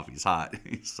 that coffee's hot.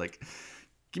 He's like,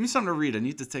 give me something to read. I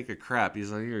need to take a crap. He's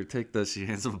like, here, take this. He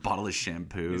hands him a bottle of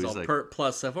shampoo. He's all like, pert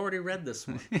plus. I've already read this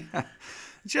one. Yeah.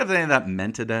 Did you have any of that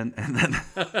Mentadent? And then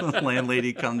the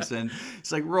landlady comes in.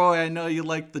 He's like, Roy, I know you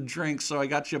like the drink, so I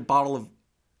got you a bottle of...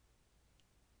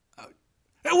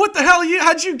 Hey, what the hell?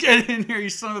 How'd you get in here? You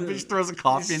son of a bitch throws a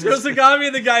coffee in his face. Throws a coffee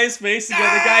in the guy's face. And the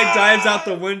guy dives out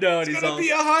the window. And it's he's gonna all... be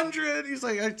 100. He's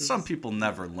like, some people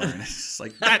never learn. It's just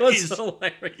like, that was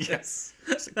hilarious.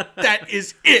 Yes. Like, that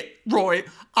is it, Roy.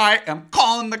 I am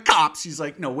calling the cops. He's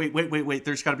like, no, wait.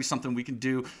 There's got to be something we can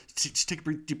do. Just take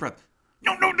a deep breath.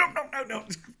 No.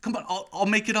 Come on, I'll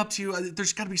make it up to you.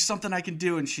 There's got to be something I can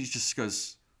do. And she just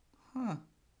goes, huh.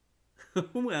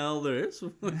 Well, there is.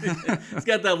 It's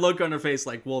got that look on her face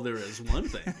like, well, there is one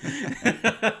thing.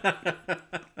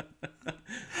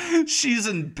 She's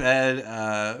in bed.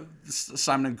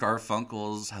 Simon and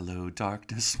Garfunkel's Hello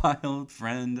Darkness, My Old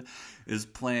Friend is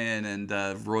playing, and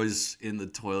Roy's in the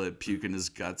toilet puking his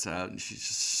guts out, and she's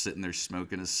just sitting there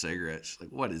smoking a cigarette. She's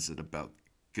like, what is it about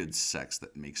good sex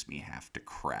that makes me have to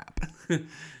crap?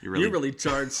 You really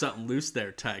charged something loose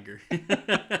there, Tiger.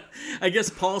 I guess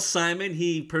Paul Simon,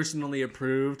 he personally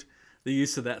approved the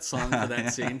use of that song for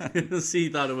that scene. He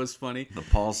thought it was funny. The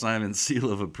Paul Simon seal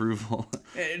of approval.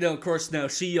 No, of course, no.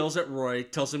 She yells at Roy,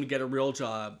 tells him to get a real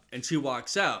job, and she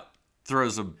walks out.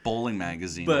 Throws a bowling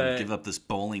magazine on, give up this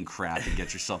bowling crap and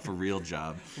get yourself a real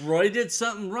job. Roy did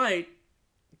something right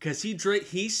because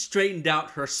he straightened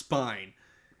out her spine.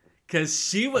 Because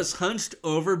she was hunched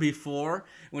over before.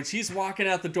 When she's walking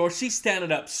out the door, she's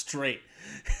standing up straight.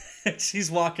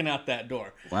 She's walking out that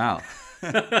door. Wow.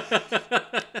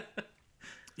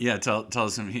 Yeah,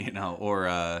 tells him,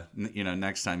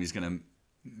 next time he's going to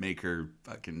make her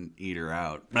fucking eat her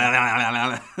out.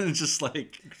 Just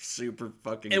like super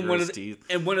fucking gross teeth.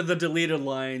 And one of the deleted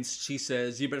lines, she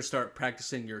says, you better start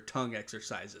practicing your tongue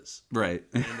exercises. Right.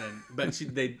 But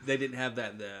they didn't have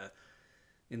that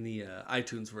in the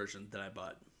iTunes version that I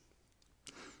bought.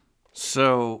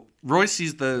 So Roy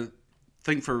sees the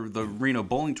thing for the Reno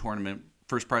bowling tournament.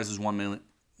 First prize is $1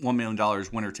 million,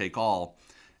 winner take all.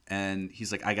 and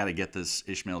he's like, I got to get this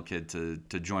Ishmael kid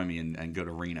to join me and go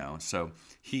to Reno. So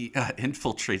he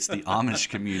infiltrates the Amish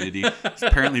community. It's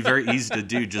apparently very easy to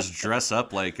do. Just dress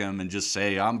up like him and just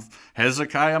say, I'm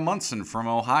Hezekiah Munson from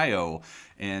Ohio.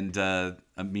 And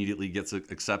immediately gets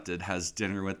accepted, has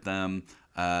dinner with them.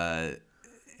 Of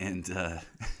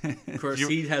course,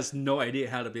 he has no idea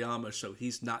how to be Amish, so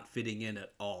he's not fitting in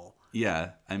at all. Yeah,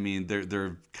 I mean,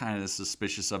 they're kind of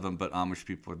suspicious of him, but Amish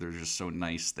people, they're just so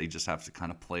nice. They just have to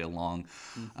kind of play along.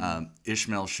 Mm-hmm.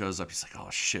 Ishmael shows up. He's like, oh,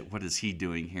 shit, what is he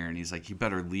doing here? And he's like, you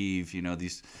better leave. You know,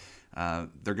 these they're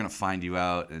going to find you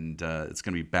out, and it's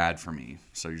going to be bad for me.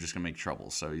 So you're just going to make trouble.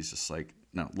 So he's just like,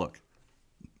 no, look,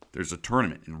 there's a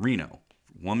tournament in Reno,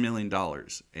 $1 million.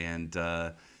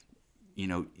 And,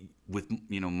 with,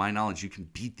 my knowledge, you can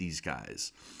beat these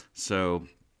guys. So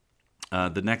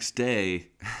the next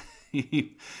day...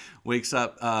 he wakes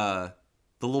up. The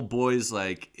little boy's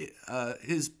like,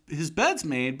 his bed's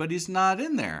made, but he's not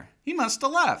in there. He must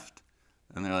have left.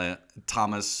 And they're like,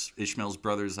 Thomas, Ishmael's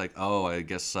brother's like, oh, I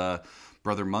guess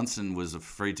Brother Munson was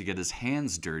afraid to get his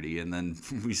hands dirty. And then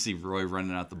we see Roy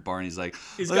running out the bar, and he's like,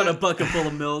 he's got a bucket full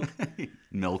of milk.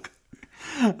 Milk.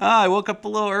 I woke up a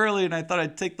little early, and I thought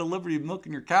I'd take the liberty of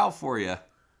milking your cow for you.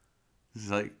 He's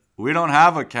like, we don't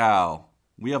have a cow.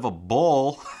 We have a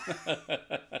bowl.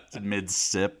 It's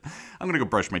mid-sip. I'm going to go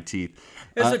brush my teeth.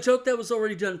 There's a joke that was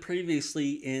already done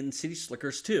previously in City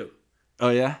Slickers 2. Oh,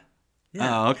 yeah?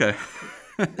 Yeah. Oh, okay.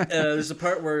 There's a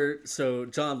part where, so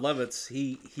John Lovitz,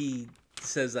 he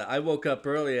says that I woke up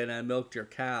early and I milked your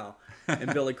cow.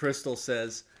 And Billy Crystal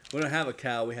says, we don't have a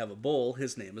cow, we have a bull.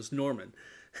 His name is Norman.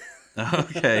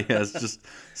 Okay, yeah, it's just,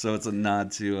 so it's a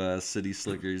nod to City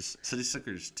Slickers. City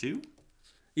Slickers 2?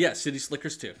 Yeah, City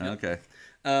Slickers 2. Yep. Okay.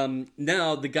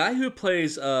 Now, the guy who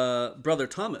plays Brother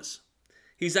Thomas,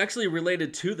 he's actually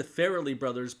related to the Farrelly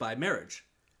brothers by marriage.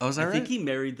 Oh, is that right? I think he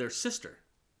married their sister.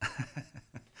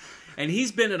 And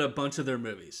he's been in a bunch of their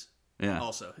movies. Yeah.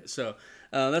 Also. So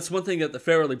that's one thing that the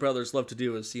Farrelly brothers love to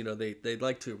do is, they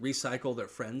like to recycle their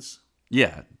friends.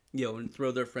 Yeah. And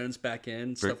throw their friends back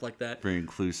in, stuff like that. Very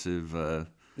inclusive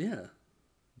yeah.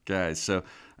 guys. So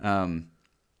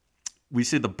we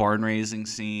see the barn raising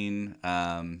scene.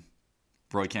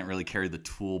 Roy can't really carry the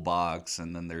toolbox,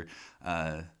 and then they're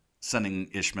sending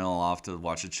Ishmael off to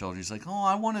watch the children. He's like, oh,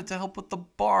 I wanted to help with the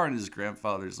barn. His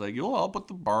grandfather's like, you'll help with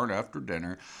the barn after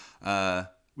dinner.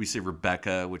 We see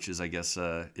Rebecca, which is, I guess,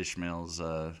 Ishmael's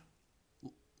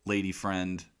lady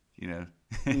friend,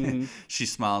 Mm-hmm. She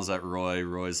smiles at Roy.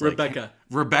 Roy's Rebecca. Like,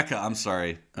 Rebecca, I'm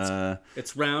sorry.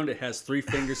 It's round, it has 3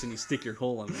 fingers, and you stick your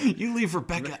hole in it. You leave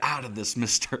Rebecca out of this,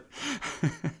 mister.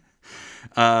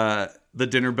 The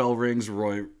dinner bell rings.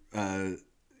 Roy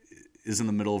is in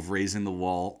the middle of raising the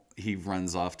wall. He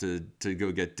runs off to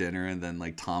go get dinner, and then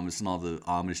like Thomas and all the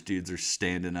Amish dudes are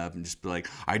standing up and just be like,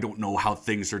 I don't know how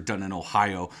things are done in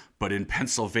Ohio, but in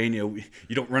Pennsylvania,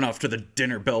 you don't run off to the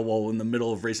dinner bell wall in the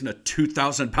middle of raising a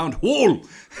 2,000-pound wall.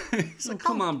 He's like,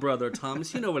 come on, Brother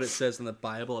Thomas. You know what it says in the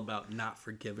Bible about not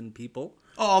forgiving people.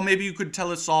 Oh, maybe you could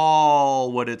tell us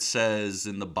all what it says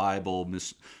in the Bible,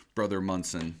 Miss Brother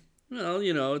Munson. Well,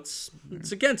 it's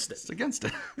against it. It's against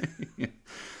it.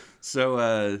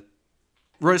 So,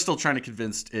 Roy's still trying to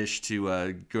convince Ish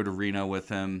to go to Reno with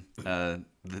him.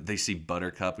 They see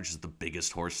Buttercup, which is the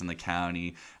biggest horse in the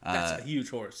county. That's a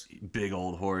huge horse. Big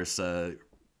old horse.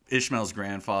 Ishmael's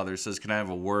grandfather says, can I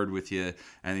have a word with you?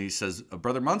 And he says,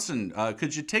 Brother Munson,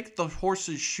 could you take the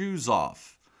horse's shoes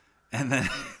off? And then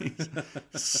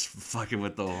he's fucking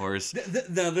with the horse.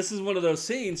 Now, this is one of those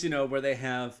scenes, where they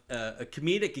have a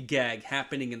comedic gag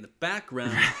happening in the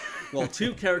background while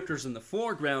 2 characters in the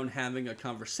foreground having a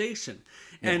conversation.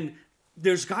 Yeah. And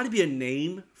there's got to be a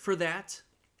name for that.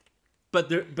 But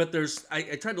there's I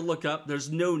tried to look up.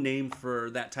 There's no name for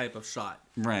that type of shot.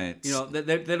 Right.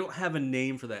 They don't have a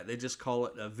name for that. They just call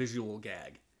it a visual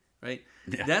gag. Right?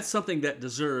 Yeah. That's something that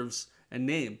deserves a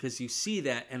name because you see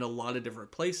that in a lot of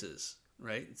different places,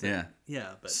 right? Yeah,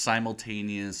 but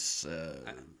simultaneous.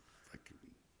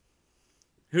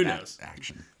 Who knows?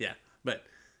 Action. Yeah,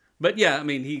 but yeah, I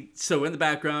mean, so in the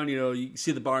background, you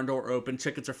see the barn door open,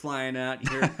 chickens are flying out, you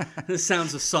hear the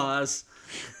sounds of saws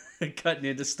cutting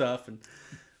into stuff, and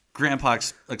Grandpa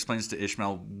explains to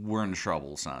Ishmael, "We're in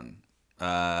trouble, son.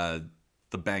 The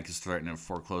bank is threatening to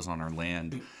foreclose on our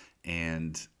land,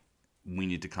 and we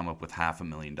need to come up with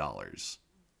 $500,000.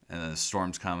 And then the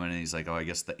storm's coming, and he's like, oh, I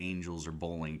guess the angels are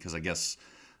bowling. Because I guess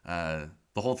the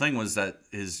whole thing was that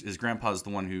his grandpa's the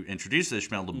one who introduced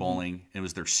Ishmael to bowling. It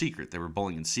was their secret. They were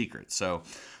bowling in secret. So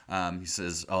he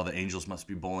says, oh, the angels must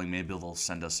be bowling. Maybe they'll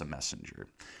send us a messenger.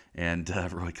 And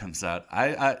Roy comes out.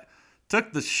 I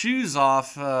took the shoes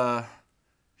off.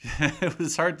 It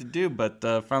was hard to do, but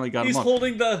finally got He's him off.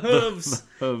 holding the hooves.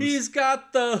 The hooves. He's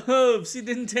got the hooves. He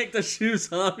didn't take the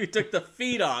shoes off. He took the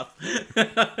feet off.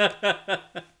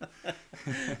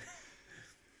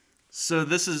 So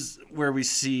this is where we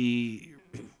see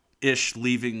Ish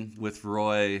leaving with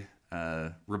Roy.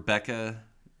 Rebecca,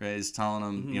 right, is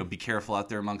telling him, be careful out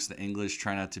there amongst the English.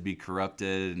 Try not to be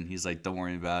corrupted. And he's like, don't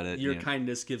worry about it. Your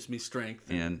kindness gives me strength.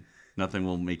 And nothing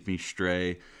will make me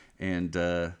stray.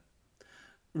 And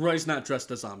Roy's not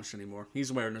dressed as Amish anymore. He's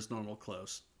wearing his normal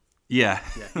clothes. Yeah.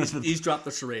 He's dropped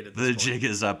the charade at this The point. jig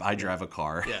is up. I drive a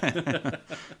car. Yeah.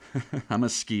 I'm a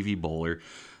skeevy bowler.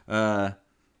 So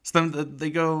then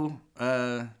they go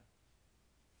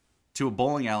to a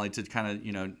bowling alley to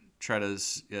kind of, try to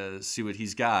see what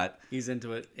he's got. He's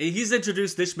into it. He's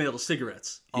introduced Ishmael to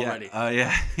cigarettes already.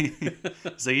 Yeah.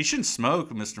 He's like, you shouldn't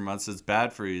smoke, Mr. Munson. It's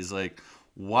bad for you. He's like,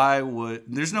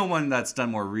 there's no one that's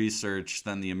done more research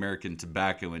than the American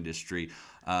tobacco industry.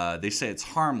 They say it's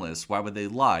harmless. Why would they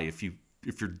lie? If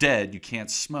you're dead, you can't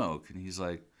smoke. And he's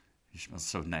like, Ishmael's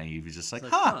so naive. He's just like,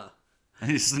 huh. And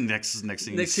he's the next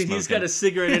thing he's got a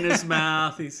cigarette in his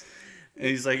mouth. And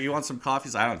he's like, you want some coffee?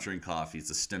 He's like, I don't drink coffee. It's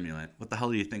a stimulant. What the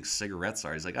hell do you think cigarettes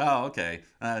are? He's like, oh, okay.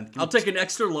 I'll take an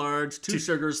extra large, 2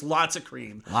 sugars, lots of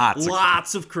cream.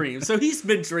 Lots of cream. So he's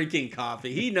been drinking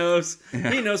coffee. He knows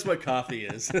what coffee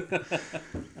is.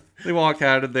 They walk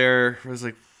out of there. I was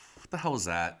like, what the hell was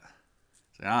that?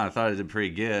 Like, I thought I did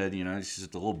pretty good. She's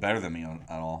just a little better than me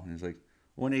at all. And he's like,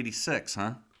 186,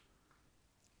 huh?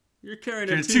 You're carrying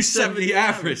You're a 270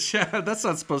 average. Yeah, that's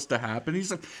not supposed to happen.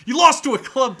 He's like, you lost to a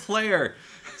club player.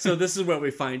 So this is where we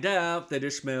find out that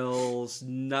Ishmael's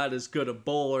not as good a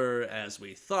bowler as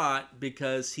we thought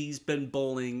because he's been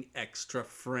bowling extra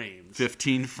frames.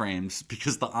 15 frames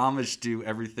because the Amish do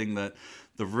everything that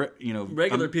the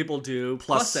regular people do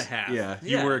plus a half. Yeah,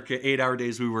 you work 8-hour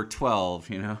days, we work 12,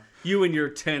 You and your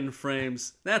 10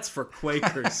 frames, that's for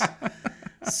Quakers.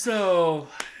 So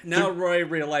now Roy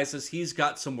realizes he's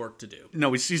got some work to do.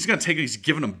 No, he's going to take it. He's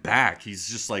giving him back. He's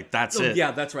just like, that's it. Yeah,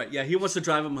 that's right. Yeah, he wants to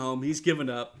drive him home. He's given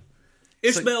up.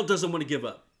 Ishmael doesn't want to give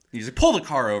up. He's like, pull the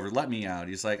car over. Let me out.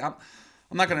 He's like, I'm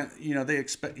not going to, they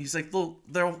expect, he's like,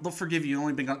 they'll forgive you. You've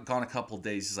only been gone a couple of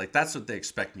days. He's like, that's what they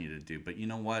expect me to do. But you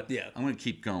know what? Yeah. I'm going to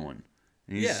keep going.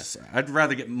 Just, I'd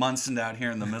rather get Munson out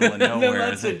here in the middle of nowhere.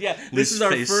 Munson, yeah. This is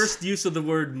our first use of the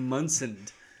word Munson.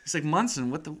 He's like,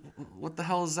 Munson, what the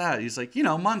hell is that? He's like,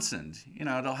 Munson.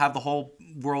 It'll have the whole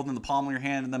world in the palm of your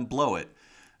hand and then blow it.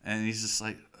 And he's just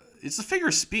like, it's a figure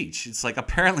of speech. It's like,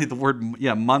 apparently the word,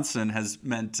 Munson has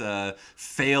meant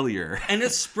failure. And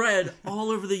it's spread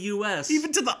all over the U.S.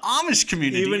 Even to the Amish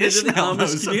community. Even Ishmael into the Amish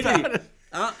knows community.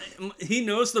 about it. He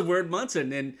knows the word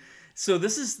Munson. And so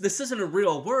this isn't a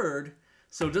real word.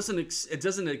 So it doesn't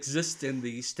exist in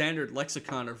the standard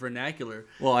lexicon or vernacular.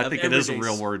 Well, I think it is a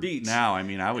real speech. word now. I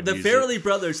mean, I would The use Farrelly it.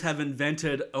 brothers have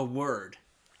invented a word.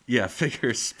 Yeah, figure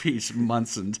of speech,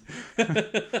 Munson.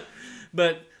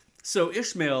 But so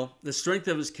Ishmael, the strength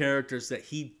of his character is that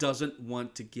he doesn't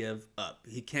want to give up.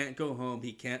 He can't go home.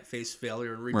 He can't face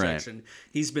failure and rejection. Right.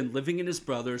 He's been living in his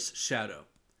brother's shadow.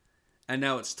 And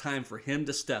now it's time for him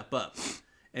to step up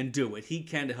and do what he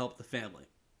can to help the family.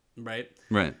 Right?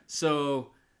 Right. So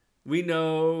we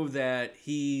know that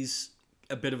he's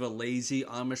a bit of a lazy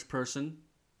Amish person,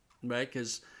 right?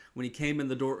 Because when he came in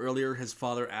the door earlier, his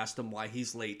father asked him why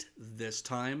he's late this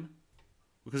time.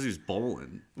 Because he was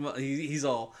bowling. Well, he's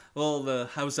all,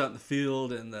 I was out in the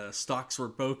field and the stalks were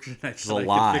broken. It's a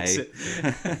lie. Fix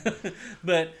it.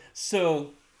 But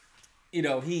so,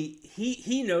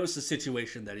 he knows the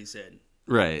situation that he's in.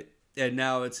 Right. And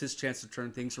now it's his chance to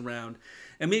turn things around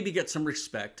and maybe get some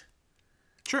respect.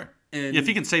 Sure. And if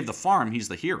he can save the farm, he's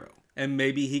the hero. And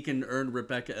maybe he can earn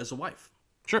Rebecca as a wife.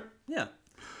 Sure. Yeah.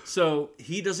 So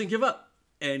he doesn't give up.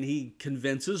 And he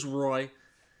convinces Roy,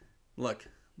 look,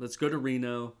 let's go to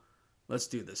Reno. Let's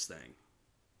do this thing.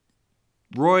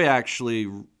 Roy's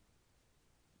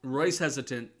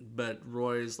hesitant, but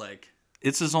Roy's like...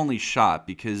 It's his only shot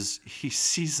because he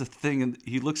sees a thing and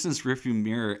he looks in his rearview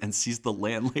mirror and sees the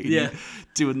landlady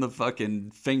doing the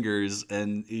fucking fingers,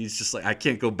 and he's just like, I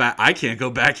can't go back. I can't go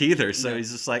back either. So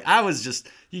he's just like,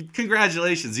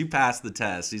 congratulations, you passed the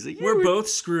test. He's like, we're both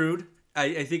screwed.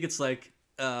 I think it's like,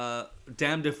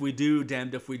 damned if we do,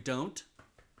 damned if we don't.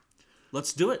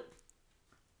 Let's do it.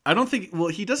 I don't think. Well,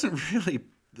 he doesn't really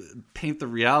paint the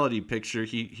reality picture.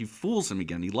 He fools him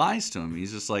again. He lies to him.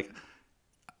 He's just like,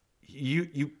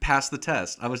 You passed the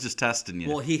test. I was just testing you.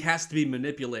 Well, he has to be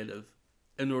manipulative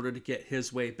in order to get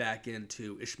his way back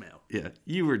into Ishmael. Yeah,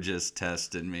 you were just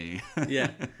testing me.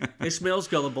 Yeah. Ishmael's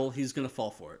gullible. He's going to fall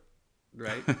for it,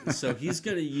 right? So he's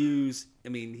going to use...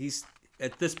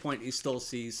 at this point, he still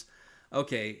sees,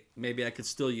 okay, maybe I could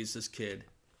still use this kid.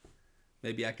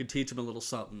 Maybe I could teach him a little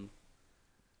something.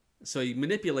 So he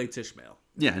manipulates Ishmael.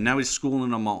 Yeah, and now he's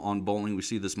schooling him on bowling. We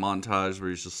see this montage where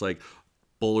he's just like,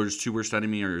 bowler's two worst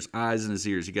enemy are his eyes and his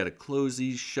ears. You got to close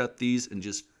these, shut these, and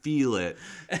just feel it.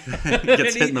 He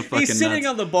gets hit in the fucking He's sitting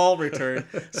nuts. on the ball return,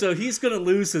 so he's going to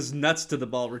lose his nuts to the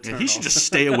ball return. Yeah, he should just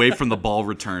stay away from the ball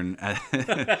return.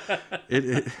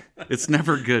 It's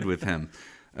never good with him.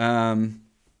 And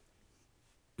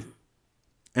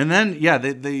then, yeah,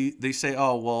 they say,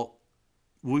 oh, well,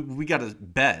 we got to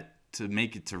bet to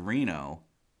make it to Reno.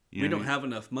 We don't have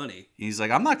enough money. He's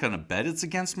like, I'm not going to bet. It's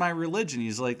against my religion.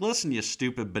 He's like, listen, you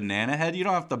stupid banana head. You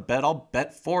don't have to bet. I'll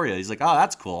bet for you. He's like, oh,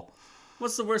 that's cool.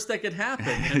 What's the worst that could happen?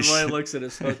 And Roy looks at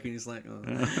his hook and he's like,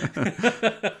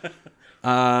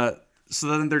 oh. So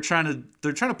then they're trying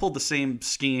to pull the same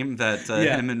scheme that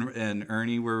him and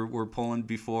Ernie were pulling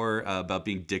before about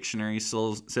being dictionary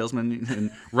salesmen. And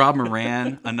Rob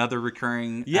Moran, another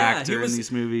recurring actor in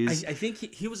these movies. I think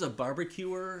he was a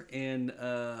barbecuer in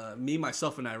Me,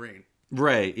 Myself, and Irene.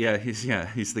 Right? Yeah, he's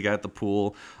the guy at the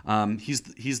pool.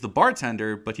 He's the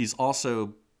bartender, but he's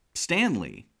also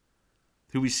Stanley,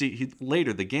 who we see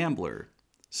later, the gambler.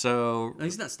 So No,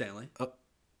 he's not Stanley.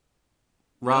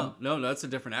 Rob, No, that's a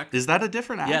different actor. is that a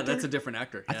different actor? Yeah, that's a different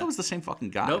actor. I thought it was the same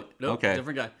fucking guy. Nope, Okay.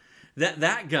 different guy.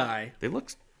 That guy. They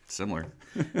look similar.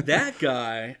 That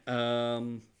guy.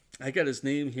 I got his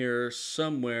name here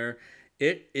somewhere.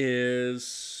 It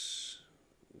is.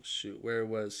 Shoot, where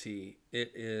was he?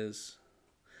 It is.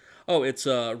 Oh, it's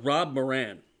Rob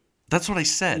Moran. That's what I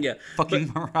said. Yeah,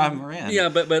 fucking Rob Moran. Yeah,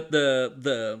 but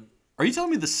the. Are you telling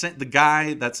me the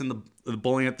guy that's in the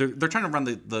bowling? They're trying to run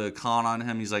the con on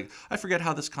him. He's like, I forget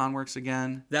how this con works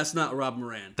again. That's not Rob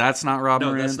Moran. That's not Rob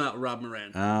Moran? No, that's not Rob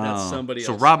Moran. Oh. That's somebody else.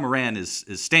 So Rob Moran is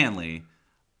Stanley,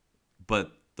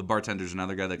 but the bartender's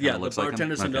another guy that kind of looks like him?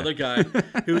 Yeah, the bartender's another guy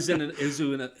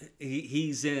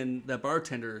he's in the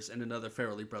bartenders in another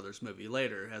Farrelly Brothers movie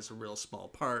later. Has a real small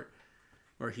part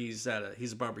where he's a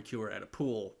barbecuer at a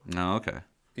pool. Oh, okay.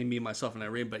 In Me, Myself, and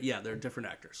Irene. But yeah, they're different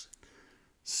actors.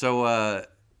 So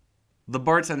the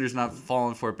bartender's not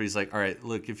falling for it, but he's like, all right,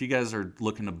 look, if you guys are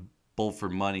looking to bowl for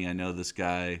money, I know this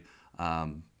guy,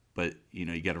 but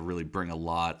you got to really bring a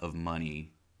lot of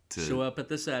money to show up at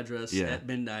this address at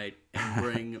midnight and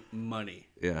bring money.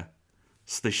 Yeah.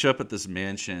 So they show up at this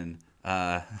mansion.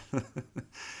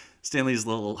 Stanley's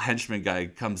little henchman guy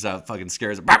comes out, fucking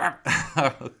scares him.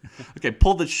 Okay,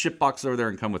 pull the shit box over there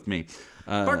and come with me.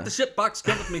 Park the shit box,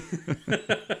 come with me.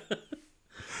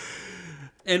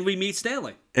 And we meet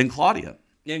Stanley. And Claudia.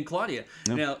 Yep.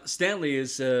 Now, Stanley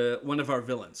is one of our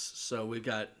villains. So we've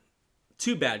got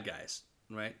two bad guys,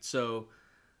 right? So,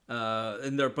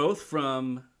 and they're both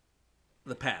from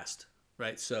the past,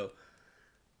 right? So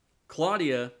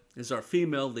Claudia is our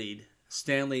female lead.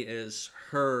 Stanley is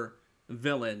her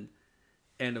villain.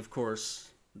 And, of course,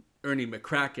 Ernie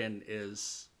McCracken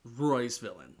is Roy's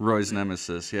villain. Roy's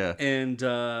nemesis, yeah. And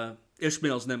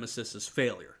Ishmael's nemesis is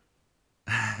failure.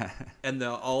 And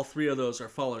all three of those are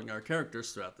following our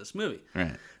characters throughout this movie.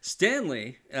 Right.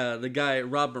 Stanley, the guy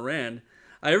Rob Moran,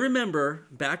 I remember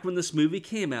back when this movie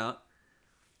came out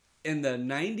in the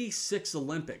 '96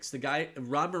 Olympics, the guy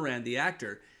Rob Moran, the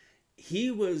actor,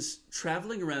 he was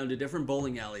traveling around to different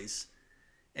bowling alleys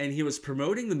and he was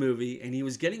promoting the movie and he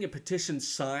was getting a petition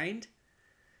signed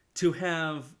to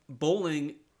have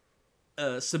bowling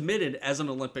submitted as an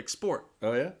Olympic sport.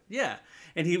 Oh, yeah? Yeah.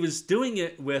 And he was doing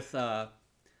it with the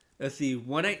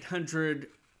 1-800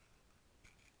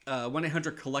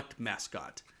 Collect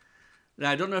mascot.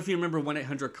 Now, I don't know if you remember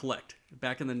 1-800 Collect.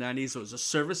 Back in the 90s, it was a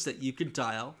service that you could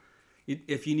dial.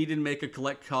 If you needed to make a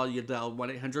collect call, you dial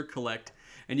 1-800 Collect,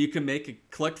 and you can make a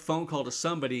collect phone call to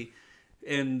somebody,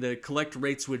 and the collect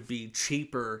rates would be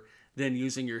cheaper than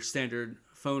using your standard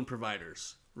phone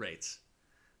provider's rates.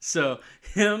 So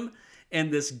him and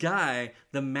this guy,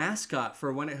 the mascot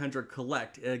for 1-800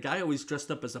 Collect, a guy always dressed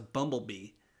up as a bumblebee.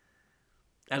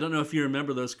 I don't know if you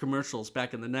remember those commercials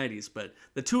back in the 90s, but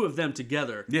the two of them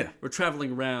together were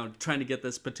traveling around trying to get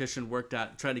this petition worked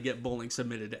out, trying to get bowling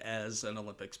submitted as an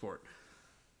Olympic sport.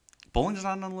 Bowling's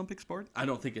not an Olympic sport? I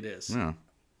don't think it is. No.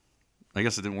 I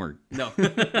guess it didn't work. No.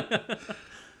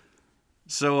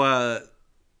 So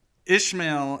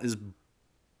Ishmael is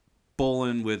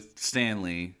bowling with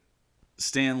Stanley.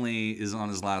 Stanley is on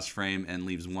his last frame and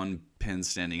leaves one pin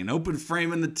standing. An open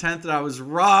frame in the 10th, and I was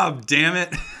robbed, damn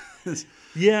it.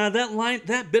 Yeah,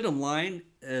 that bit of line,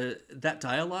 that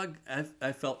dialogue,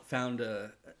 I found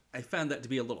that to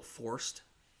be a little forced,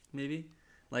 maybe.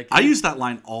 Like I use that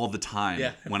line all the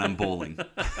time when I'm bowling.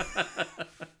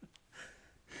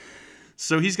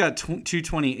 So he's got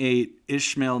 228.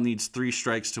 Ishmael needs 3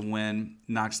 strikes to win.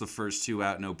 Knocks the first 2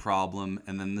 out, no problem.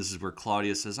 And then this is where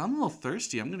Claudia says, I'm a little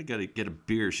thirsty. I'm going to get a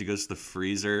beer. She goes to the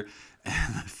freezer,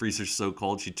 and the freezer's so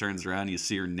cold, she turns around. You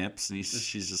see her nips, and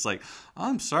she's just like, oh,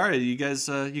 I'm sorry. You guys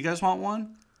want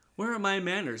one? Where are my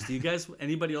manners? Do you guys,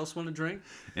 anybody else want to drink?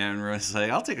 And Roy's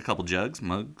like, I'll take a couple jugs,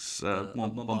 mugs,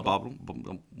 one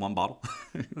bottle.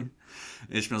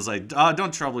 Ishmael's like, oh,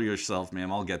 don't trouble yourself,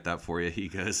 ma'am. I'll get that for you. He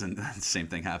goes, and the same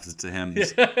thing happens to him.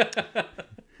 All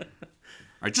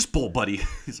right, just pull, buddy.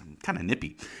 He's kind of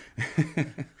nippy.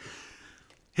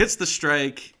 Hits the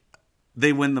strike.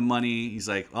 They win the money. He's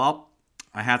like, oh,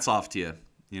 my hat's off to you.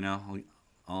 You know,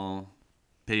 I'll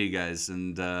pay you guys.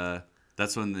 And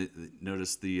that's when they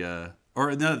notice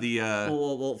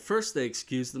Well, first they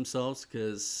excuse themselves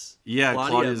because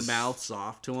Claudia mouths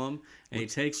off to him, and he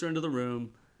takes her into the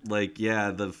room. Like,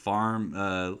 yeah, the farm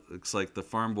looks like the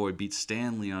farm boy beat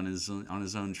Stanley on his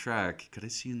own track. Could I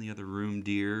see you in the other room,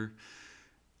 dear?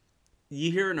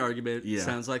 You hear an argument. Yeah.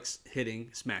 Sounds like hitting,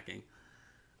 smacking.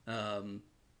 And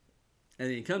then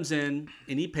he comes in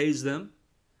and he pays them.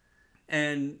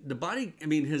 And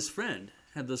his friend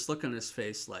had this look on his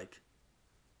face like,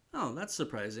 oh, that's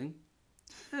surprising.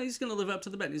 Yeah, he's gonna live up to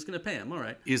the bet. He's gonna pay him. All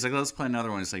right. He's like, let's play another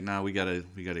one. He's like, no, we gotta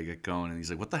get going. And he's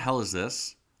like, what the hell is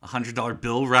this? $100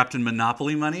 bill wrapped in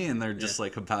Monopoly money? And they're just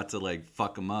like about to like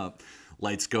fuck him up.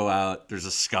 Lights go out. There's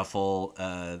a scuffle,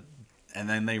 and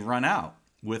then they run out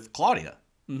with Claudia.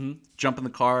 Mm-hmm. Jump in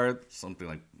the car. Something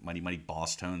like Mighty Mighty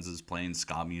Boss Tones is playing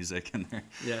ska music, and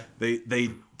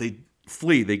they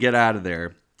flee. They get out of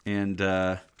there, and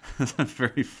there's a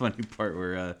very funny part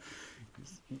where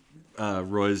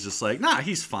Roy's just like, nah,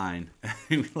 he's fine.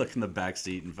 We look in the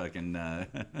backseat, and fucking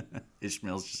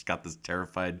Ishmael's just got this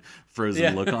terrified,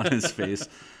 frozen look on his face.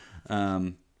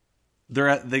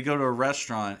 They go to a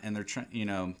restaurant, and they're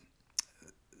trying,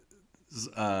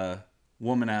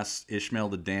 woman asks Ishmael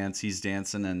to dance. He's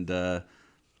dancing, and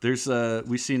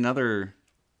we see another.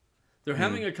 They're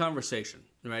having a conversation,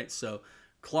 right? So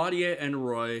Claudia and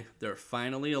Roy, they're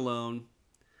finally alone.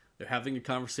 They're having a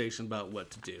conversation about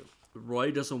what to do.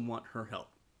 Roy doesn't want her help,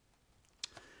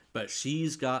 but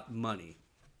she's got money,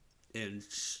 and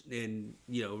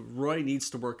Roy needs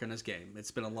to work on his game.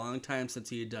 It's been a long time since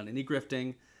he had done any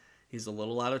grifting. He's a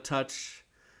little out of touch.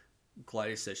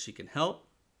 Claudia says she can help.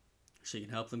 She can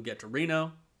help them get to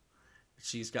Reno.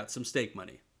 She's got some stake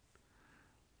money.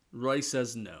 Roy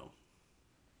says no.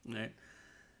 Right?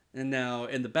 And now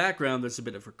in the background, there's a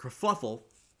bit of a kerfuffle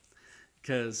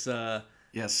because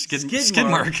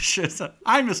Skidmark shows up.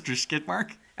 Hi, Mr.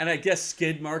 Skidmark. And I guess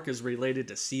Skidmark is related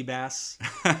to Seabass.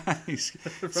 he's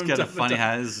got a funny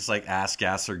hat. It's just like ass,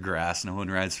 gas, or grass. No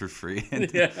one rides for free.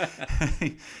 And,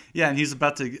 and he's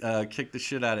about to kick the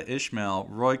shit out of Ishmael.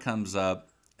 Roy comes up,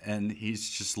 and he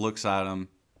just looks at him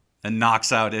and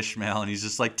knocks out Ishmael. And he's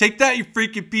just like, take that, you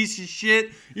freaking piece of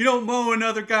shit. You don't mow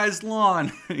another guy's lawn.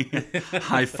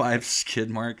 High five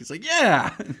Skidmark. He's like,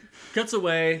 yeah. Cuts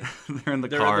away. They're in the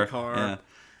car.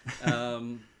 Yeah.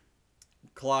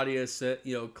 Claudia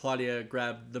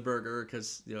grabbed the burger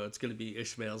because it's going to be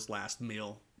Ishmael's last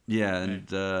meal. Yeah,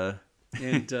 right?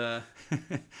 and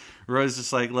Roy's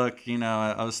just like, look,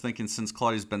 I was thinking since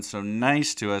Claudia's been so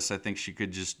nice to us, I think she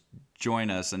could just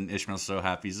join us. And Ishmael's so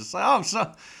happy. He's just like, oh,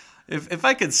 so if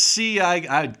I could see,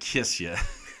 I'd kiss you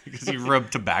because he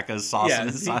rubbed tobacco sauce in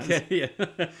his eyes. Yeah.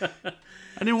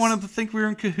 I didn't want him to think we were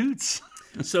in cahoots.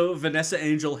 So Vanessa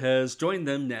Angel has joined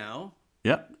them now.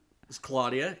 Yep. It's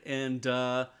Claudia, and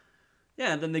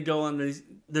then they go on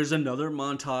there's another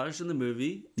montage in the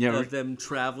movie of them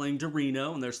traveling to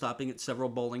Reno, and they're stopping at several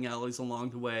bowling alleys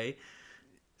along the way,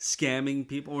 scamming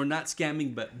people, or not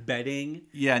scamming, but betting.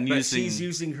 Yeah, and she's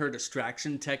using her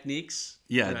distraction techniques.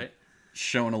 Yeah, right?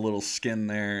 Showing a little skin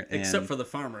there. Except for the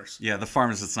farmers. Yeah, the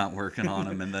farmers, it's not working on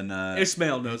them. And then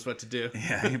Ishmael knows what to do.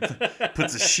 Yeah, he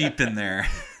puts a sheep in there.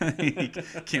 He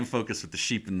can't focus with the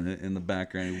sheep in the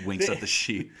background. He winks at the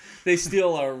sheep. They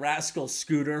steal a rascal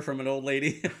scooter from an old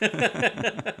lady.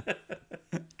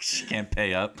 She can't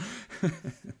pay up.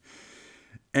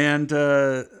 And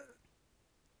they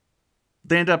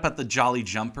end up at the Jolly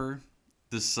Jumper.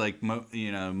 This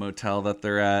motel that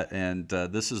they're at, and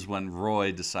this is when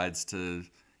Roy decides to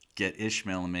get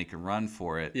Ishmael and make a run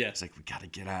for it. Yeah. He's like, we got to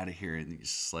get out of here. And he's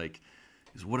just like,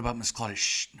 what about Miss Claudia?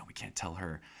 Shh, no, we can't tell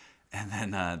her. And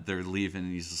then they're leaving,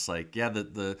 and he's just like, yeah,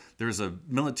 there's a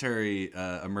military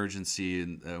emergency,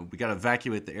 and we got to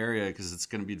evacuate the area because it's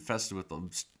going to be infested with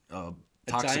a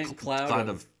toxic cloud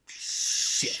of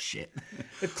shit.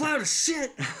 A cloud of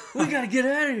shit. We gotta get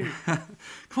out of here.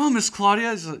 Come on, Miss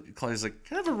Claudia. Claudia's like,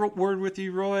 can I have a word with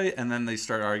you, Roy? And then they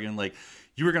start arguing like,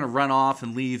 you were going to run off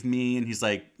and leave me. And he's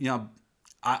like,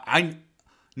 I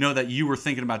know that you were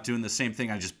thinking about doing the same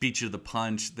thing. I just beat you to the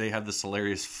punch. They have this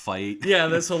hilarious fight. Yeah,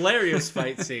 this hilarious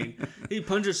fight scene. He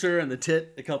punches her in the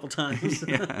tit a couple times.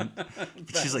 Yeah.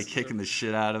 She's like kicking the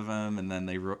shit out of him. And then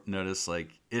they notice like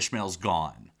Ishmael's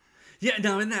gone. Yeah,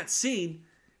 now in that scene,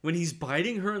 when he's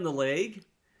biting her in the leg,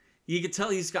 you can tell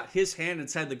he's got his hand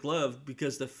inside the glove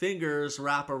because the fingers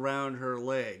wrap around her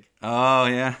leg. Oh,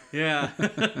 yeah. Yeah.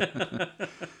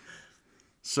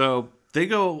 So they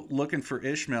go looking for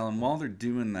Ishmael, and while they're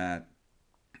doing that,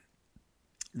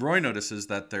 Roy notices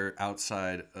that they're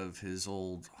outside of his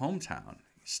old hometown.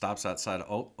 He stops outside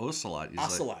of Ocelot.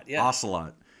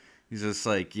 Ocelot. He's just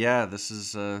like, yeah, this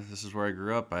is where I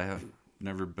grew up. I have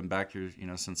never been back here,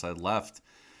 since I left.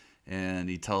 And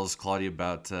he tells Claudia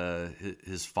about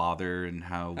his father and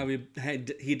how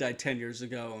he died 10 years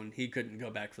ago, and he couldn't go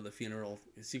back for the funeral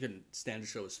because he couldn't stand to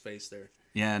show his face there.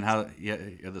 Yeah, and how he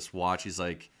had this watch. He's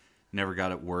like, never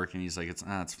got at work, and he's like,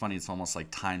 it's funny. It's almost like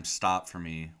time stopped for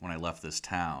me when I left this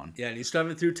town. Yeah, and he's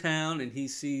driving through town, and he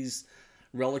sees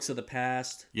relics of the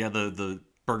past. Yeah, the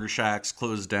burger shacks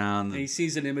closed down. And he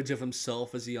sees an image of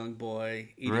himself as a young boy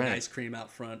eating ice cream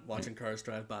out front, watching cars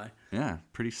drive by. Yeah,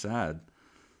 pretty sad.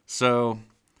 So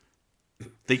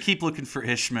they keep looking for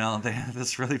Ishmael. They have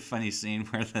this really funny scene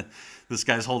where this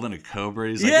guy's holding a cobra.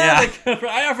 He's like, yeah. The cobra.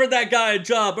 I offered that guy a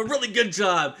job, a really good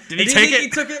job. Did he take it? He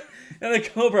took it. And the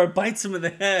cobra bites him in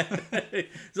the head.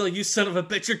 He's like, you son of a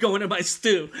bitch, you're going in my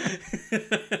stew.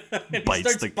 And bites he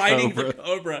starts the biting cobra. the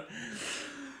cobra.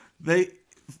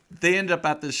 They end up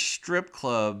at this strip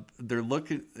club. They're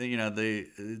looking, they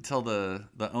tell the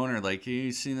owner, like,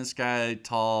 you seen this guy,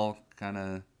 tall, kind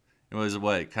of, it was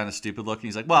kind of stupid looking.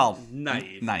 He's like, well,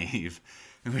 naive.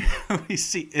 And we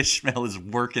see Ishmael is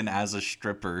working as a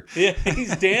stripper. Yeah,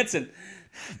 he's dancing.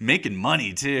 Making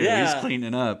money, too. Yeah. He's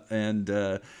cleaning up. And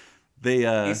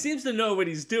he seems to know what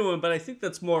he's doing, but I think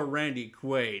that's more Randy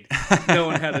Quaid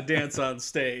knowing how to dance on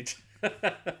stage.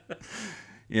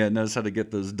 Yeah, knows how to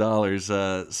get those dollars.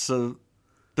 So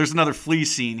there's another flea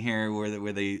scene here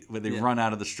where they run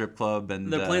out of the strip club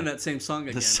and they're playing that same song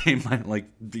again. The same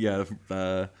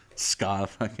ska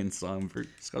fucking song.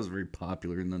 Ska was very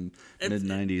popular in the mid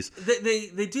 '90s.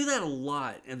 They do that a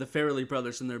lot in the Farrelly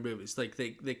brothers in their movies. Like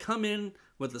they come in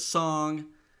with a song,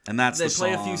 and that's they the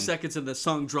play song. A few seconds, and the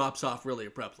song drops off really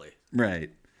abruptly.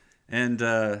 Right,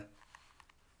 and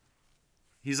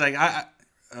he's like,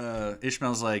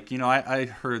 Ishmael's like, I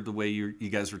heard the way you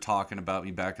guys were talking about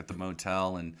me back at the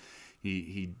motel, and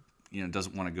he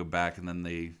doesn't want to go back, and then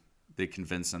they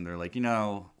convince him. They're like,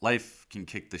 life can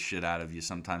kick the shit out of you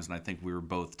sometimes, and I think we were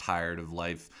both tired of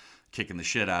life kicking the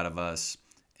shit out of us,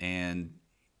 and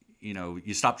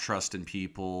you stop trusting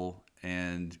people,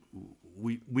 and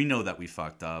we know that we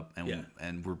fucked up,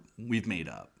 and we've made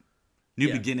up.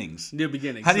 New beginnings. New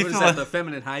beginnings. How do you feel? That, the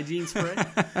feminine hygiene spray?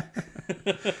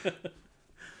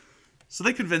 So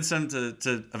they convince him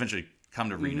to eventually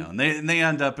come to Reno, and they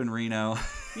end up in Reno.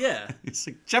 Yeah, it's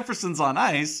like Jefferson's on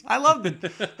ice. I love the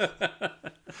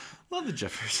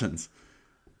Jeffersons.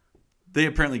 They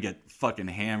apparently get fucking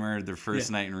hammered their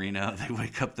first night in Reno. They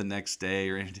wake up the next day,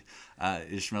 and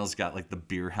Ishmael's got like the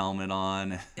beer helmet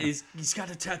on. He's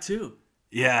got a tattoo.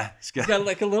 Yeah, he's got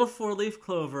like a little 4-leaf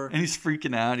clover, and he's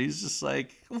freaking out. He's just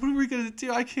like, "What are we gonna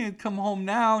do? I can't come home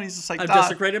now." And he's just like, "I've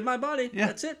desecrated my body. Yeah.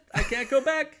 That's it. I can't go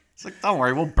back." It's like, don't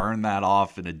worry, we'll burn that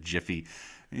off in a jiffy.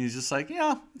 And he's just like,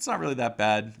 it's not really that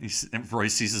bad. And Roy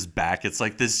sees his back. It's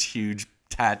like this huge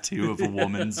tattoo of a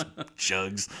woman's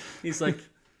jugs. He's like,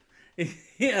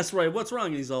 he asks Roy, what's wrong?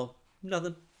 And he's all,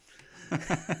 nothing.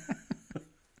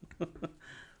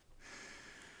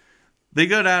 They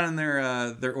go down and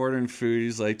they're ordering food.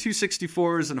 He's like, 2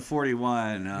 64s and a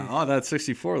 41. That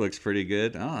 64 looks pretty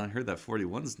good. Oh, I heard that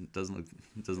 41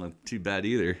 doesn't look too bad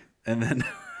either. And then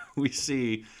we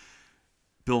see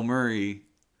Bill Murray,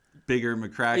 Bigger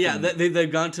McCracken. Yeah,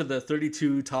 they've gone to the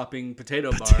 32 topping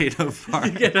potato bar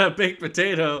to get a baked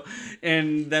potato,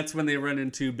 and that's when they run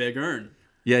into Big Earn.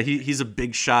 Yeah, he's a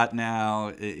big shot now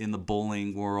in the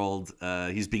bowling world.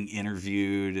 He's being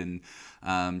interviewed, and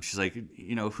she's like,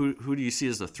 who do you see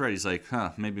as a threat? He's like,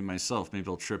 maybe myself. Maybe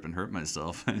I'll trip and hurt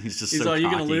myself. And he's so all, cocky.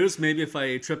 you gonna lose? Maybe if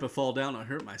I trip and fall down, I'll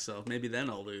hurt myself. Maybe then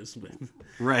I'll lose.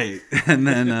 Right, and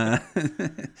then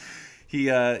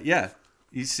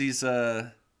he sees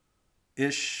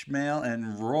Ishmael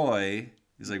and Roy.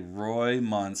 He's like, Roy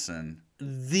Munson.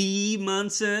 The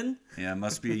Munson? Yeah, it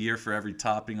must be a year for every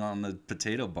topping on the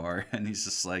potato bar. And he's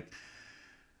just like,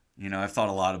 I've thought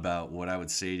a lot about what I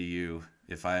would say to you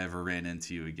if I ever ran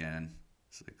into you again.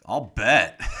 It's like, I'll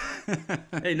bet.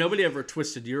 Hey, nobody ever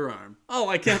twisted your arm. Oh,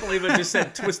 I can't believe I just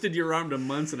said twisted your arm to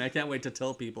Munson. I can't wait to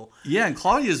tell people. Yeah, and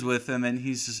Claudia's with him, and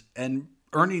and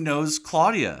Ernie knows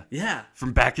Claudia. Yeah.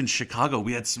 From back in Chicago.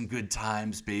 We had some good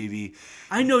times, baby.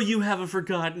 I know you haven't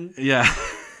forgotten. Yeah.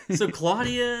 So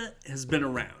Claudia has been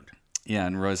around. Yeah,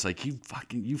 and Roy's like,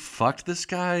 you fucked this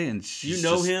guy? And she's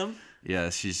him?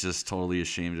 Yeah, she's just totally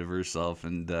ashamed of herself.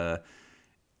 And,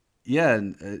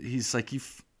 he's like,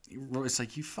 Roy's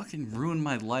like, you fucking ruined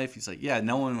my life. He's like, yeah,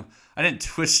 I didn't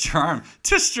twist your arm.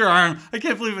 Twist your arm. I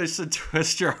can't believe I said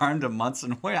twist your arm to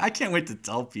Munson. Wait, I can't wait to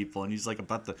tell people. And he's like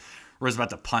Roy's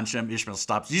about to punch him. Ishmael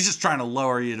stops. He's just trying to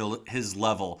lower you to his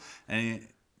level. And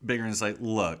Bigger's like,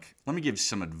 look, let me give you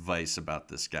some advice about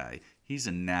this guy. He's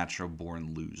a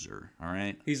natural-born loser, all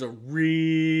right? He's a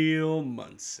real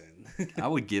Munson. I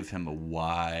would give him a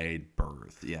wide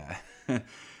berth, yeah.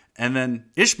 And then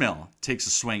Ishmael takes a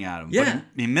swing at him. Yeah. But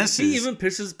he misses. He even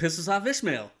pisses off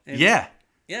Ishmael. And yeah.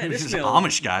 and He's an Ishmael.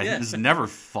 Amish guy. Yeah. He's never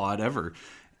fought ever.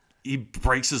 He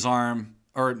breaks his arm,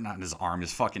 or not his arm,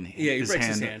 his fucking hand. Yeah, he breaks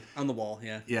his hand on the wall,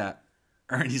 yeah. Yeah.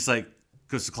 And he's like,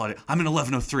 goes to Claudia, I'm in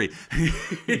 1103.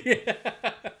 Yeah.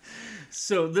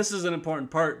 So this is an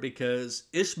important part because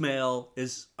Ishmael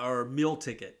is our meal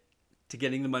ticket to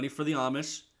getting the money for the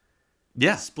Amish.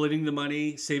 Yeah. Splitting the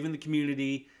money, saving the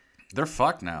community. They're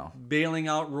fucked now. Bailing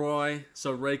out Roy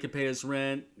so Roy can pay his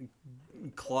rent.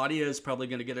 Claudia is probably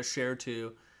going to get a share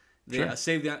too. Sure.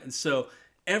 Save that. So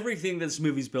everything this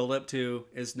movie's built up to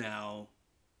is now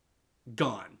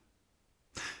gone.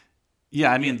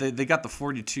 Yeah, I mean, they got the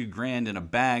 42 grand in a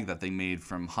bag that they made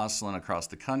from hustling across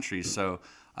the country. So,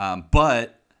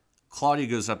 but Claudia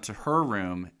goes up to her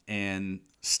room and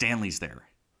Stanley's there.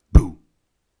 Boo.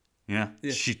 Yeah.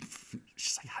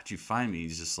 She's like, how'd you find me?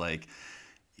 He's just like,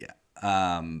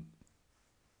 yeah.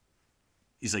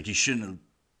 He's like, you shouldn't have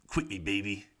quit me,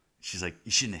 baby. She's like,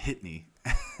 you shouldn't have hit me.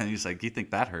 And he's like, you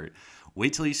think that hurt?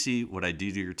 Wait till you see what I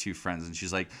do to your two friends. And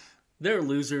she's like, they're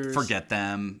losers. Forget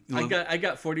them. I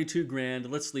got 42 grand.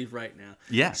 Let's leave right now.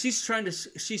 Yeah. She's trying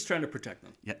to protect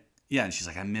them. Yeah. Yeah. And she's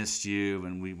like, I missed you.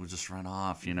 And we will just run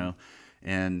off, you know?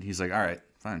 And he's like, all right,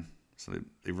 fine. So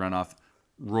they run off.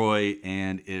 Roy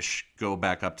and Ish go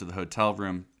back up to the hotel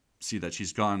room, see that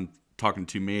she's gone, talking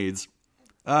to two maids.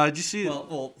 Did you see it?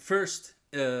 Well, first,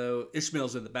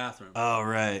 Ishmael's in the bathroom. Oh,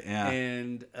 right. Yeah.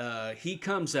 And he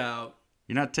comes out.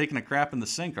 You're not taking a crap in the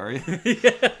sink, are you?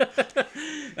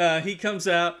 He comes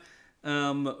out.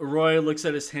 Roy looks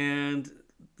at his hand,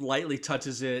 lightly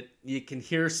touches it. You can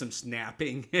hear some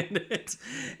snapping in it.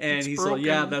 And he's like,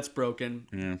 yeah, that's broken.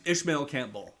 Yeah. Ishmael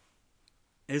can't bowl.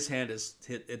 His hand is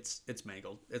hit. It's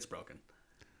mangled. It's broken.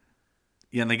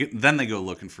 Yeah, and then they go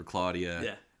looking for Claudia.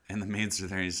 Yeah. And the maids are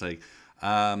there. He's like,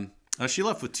 oh, she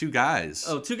left with two guys.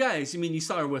 Oh, two guys. You mean you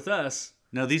saw her with us?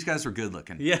 No, these guys were good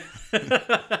looking. Yeah.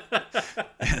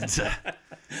 And,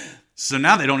 so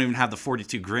now they don't even have the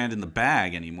 42 grand in the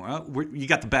bag anymore. Oh, you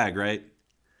got the bag, right?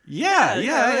 Yeah.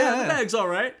 The bag's all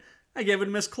right. I gave it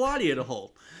to Miss Claudia to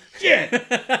hold. Yeah.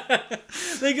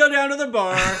 They go down to the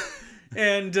bar,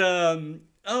 and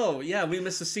we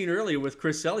missed a scene earlier with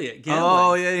Chris Elliott gambling.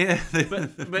 Oh, yeah.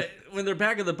 But when they're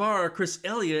back at the bar, Chris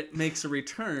Elliott makes a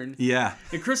return. Yeah.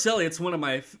 And Chris Elliott's one of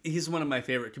my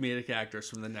favorite comedic actors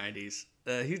from the 90s.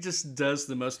 He just does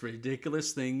the most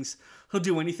ridiculous things. He'll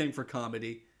do anything for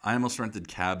comedy. I almost rented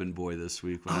Cabin Boy this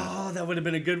week. That would have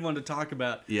been a good one to talk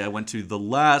about. Yeah, I went to the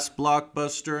last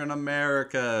Blockbuster in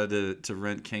America to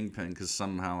rent Kingpin because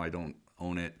somehow I don't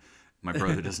own it. My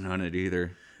brother doesn't own it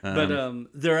either. But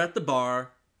they're at the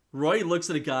bar. Roy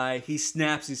looks at a guy. He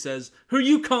snaps. He says, "Who are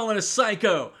you calling a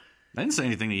psycho?" I didn't say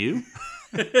anything to you.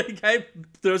 The guy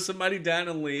throws somebody down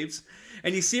and leaves.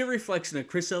 And you see a reflection of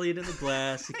Chris Elliott in the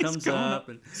glass. He comes up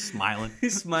and smiling.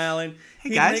 He's smiling. Hey,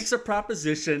 he guys. makes a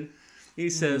proposition. He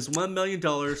says, $1 million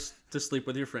to sleep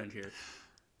with your friend here.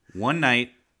 One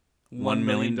night, $1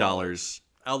 million.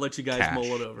 I'll let you guys Cash.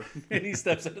 mull it over. And he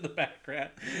steps into the background.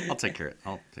 I'll take care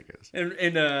of this. And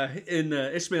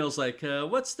Ishmael's like,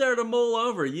 what's there to mull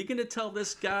over? You going to tell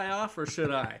this guy off or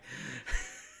should I?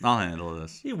 I'll handle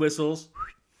this. He whistles.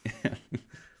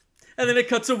 And then it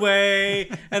cuts away,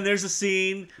 and there's a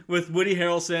scene with Woody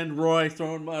Harrelson, Roy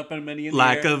throwing up and many in the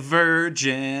Like air. a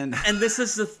virgin. And this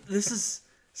is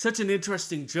such an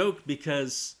interesting joke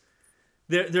because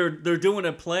they're doing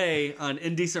a play on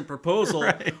Indecent Proposal,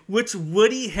 Right. which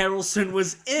Woody Harrelson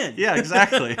was in. Yeah,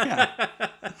 exactly. Yeah.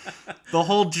 The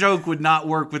whole joke would not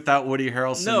work without Woody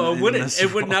Harrelson. No, it wouldn't. this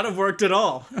It would role. not have worked at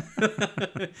all.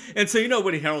 And so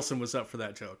Woody Harrelson was up for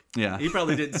that joke. Yeah. He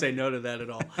probably didn't say no to that at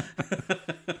all.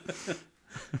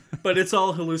 But it's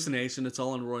all hallucination. It's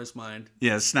all in Roy's mind.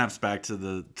 Yeah, it snaps back to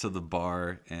the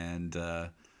bar, and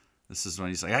This is when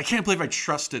he's like, I can't believe I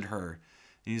trusted her.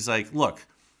 And he's like, look,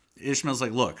 Ishmael's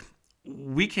like, look,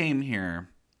 we came here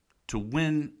to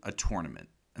win a tournament.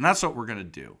 And that's what we're going to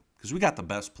do. Because we got the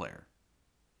best player.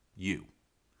 You.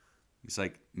 He's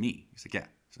like, me. He's like, yeah.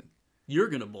 He's like, You're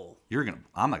going to bowl.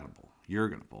 I'm not going to bowl. You're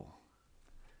going to bowl.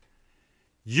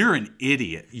 You're an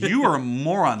idiot. You are a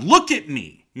moron. Look at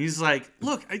me. He's like,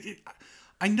 look,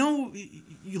 I know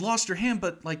you lost your hand,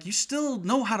 but like you still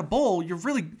know how to bowl. You're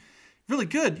really, really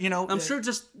good. You know, I'm sure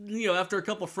just, after a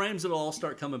couple frames, it'll all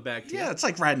start coming back to you. Yeah, it's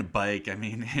like riding a bike. I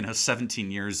mean,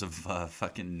 17 years of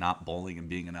fucking not bowling and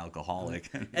being an alcoholic.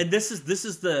 And this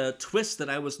is the twist that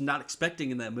I was not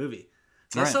expecting in that movie.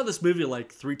 So I saw this movie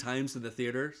like 3 times in the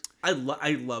theaters. I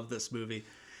love this movie,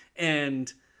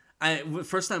 and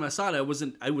first time I saw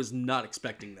it, I was not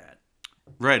expecting that.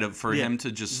 Right, for him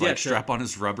to just strap on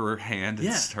his rubber hand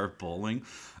and start bowling.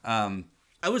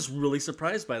 I was really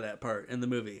surprised by that part in the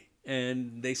movie,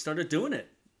 and they started doing it.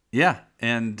 Yeah,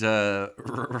 and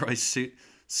Roy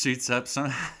suits up.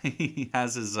 He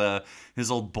has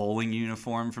his old bowling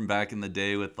uniform from back in the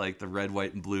day with like the red,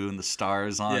 white, and blue and the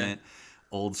stars on it,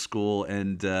 old school.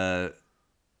 And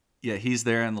he's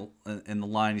there in the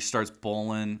line. He starts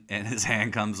bowling, and his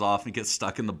hand comes off and gets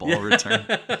stuck in the ball return.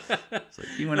 It's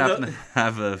like, you went out and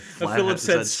have a Phillips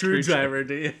head screwdriver.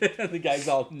 The guy's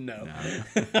all no.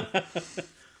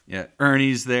 Yeah,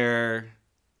 Ernie's there.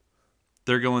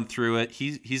 They're going through it.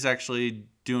 He's actually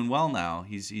doing well now.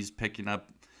 He's picking up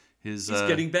his. He's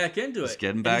getting back into it. He's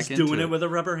getting back into it. He's doing it with a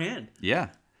rubber hand. Yeah,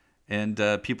 and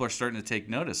people are starting to take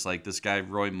notice. Like this guy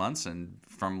Roy Munson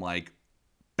from like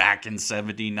back in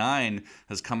 '79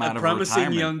 has come out of retirement. A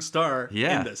promising young star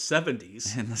in the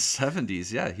 '70s. In the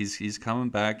 '70s, yeah, he's coming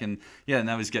back, and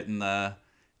now he's getting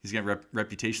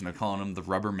reputation. They're calling him the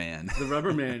Rubber Man. The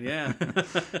Rubber Man, yeah.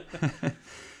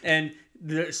 And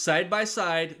side by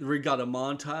side, we got a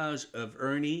montage of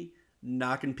Ernie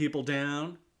knocking people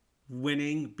down,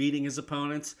 winning, beating his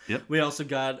opponents. Yep. We also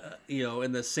got,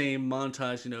 in the same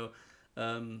montage,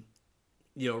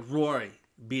 Roy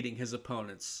beating his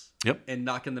opponents. Yep. And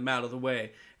knocking them out of the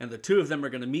way. And the two of them are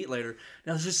going to meet later.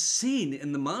 Now, there's this scene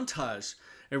in the montage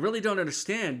I really don't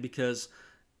understand, because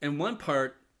in one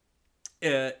part,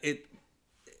 it's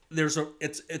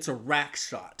a rack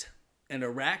shot. And a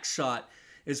rack shot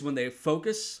is when they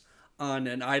focus on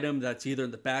an item that's either in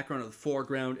the background or the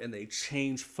foreground, and they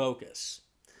change focus.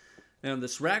 Now, in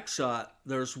this rack shot,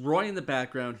 there's Roy in the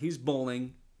background, he's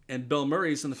bowling, and Bill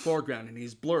Murray's in the foreground, and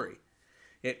he's blurry.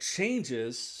 It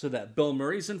changes so that Bill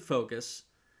Murray's in focus,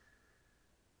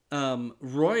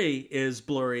 Roy is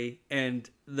blurry, and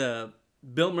the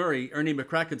Bill Murray, Ernie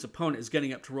McCracken's opponent, is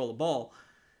getting up to roll a ball.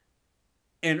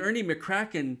 And Ernie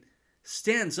McCracken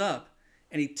stands up,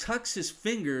 and he tucks his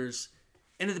fingers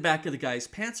into the back of the guy's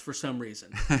pants for some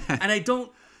reason. And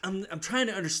I'm trying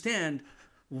to understand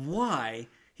why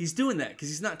he's doing that, because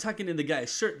he's not tucking in the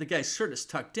guy's shirt. The guy's shirt is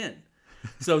tucked in.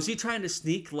 So is he trying to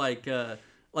sneak like a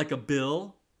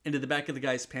bill into the back of the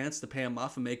guy's pants to pay him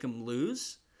off and make him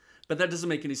lose? But that doesn't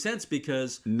make any sense,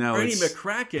 because Ernie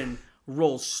McCracken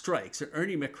rolls strikes. And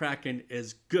Ernie McCracken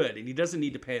is good, and he doesn't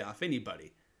need to pay off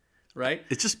anybody. Right?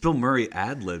 It's just Bill Murray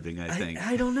ad-libbing, I think.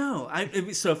 I don't know.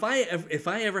 So if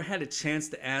I ever had a chance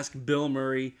to ask Bill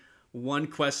Murray one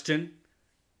question,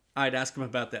 I'd ask him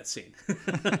about that scene.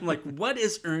 I'm like, what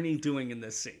is Ernie doing in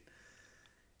this scene?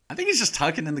 I think he's just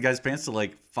tucking in the guy's pants to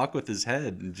like fuck with his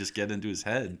head and just get into his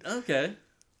head. Okay.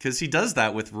 Because he does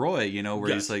that with Roy,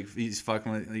 where he's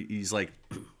fucking with, he's like,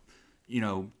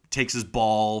 takes his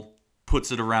ball,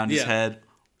 puts it around his head,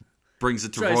 brings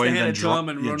it to Roy, and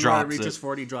then Roy reaches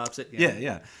for it, he drops it.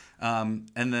 Yeah. And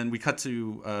then we cut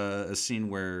to a scene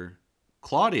where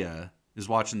Claudia is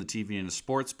watching the TV in a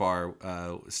sports bar.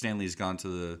 Stanley's gone to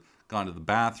the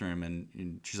bathroom,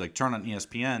 and she's like, turn on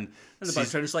ESPN. And the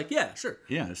bartender's like, yeah, sure.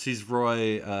 Yeah, sees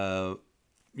Roy,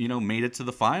 made it to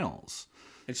the finals.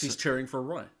 And she's cheering for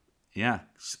Roy. Yeah.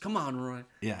 She's, come on, Roy.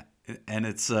 Yeah, and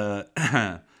it's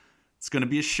it's going to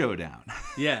be a showdown.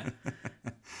 Yeah.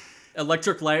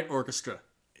 Electric Light Orchestra.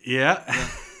 Yeah.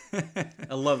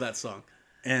 I love that song.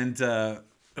 And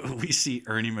we see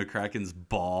Ernie McCracken's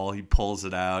ball. He pulls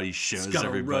it out. He shows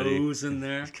everybody. It's got a rose in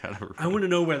there. I want to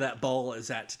know where that ball is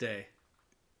at today.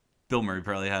 Bill Murray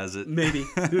probably has it. Maybe.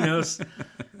 Who knows?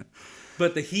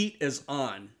 But the heat is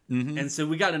on. Mm-hmm. And so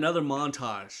we got another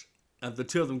montage of the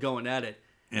two of them going at it.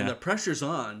 Yeah. And the pressure's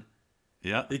on.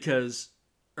 Yeah. Because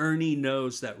Ernie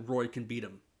knows that Roy can beat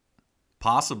him.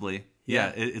 Possibly.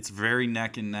 Yeah, it's very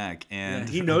neck and neck, and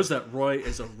he knows that Roy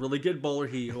is a really good bowler.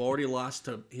 He already lost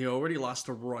to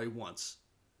Roy once.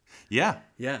 Yeah.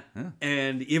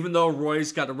 And even though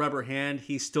Roy's got a rubber hand,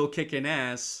 he's still kicking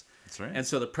ass. That's right. And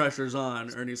so the pressure's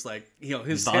on. Ernie's like, his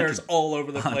He's hair's all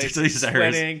over the place. His He's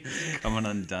sweating. hair's coming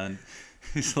undone.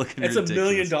 He's looking It's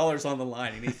ridiculous. $1 million on the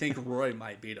line, and you think Roy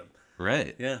might beat him.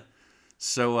 Right. Yeah.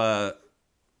 So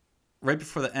right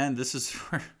before the end, this is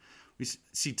where we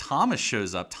see Thomas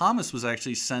shows up. Thomas was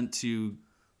actually sent to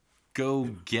go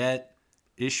get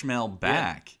Ishmael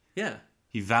back. Yeah.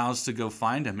 He vows to go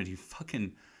find him, and he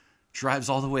fucking drives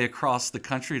all the way across the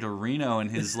country to Reno in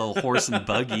his little horse and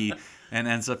buggy and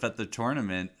ends up at the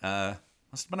tournament. Must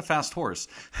have been a fast horse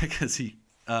because he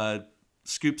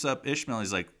scoops up Ishmael.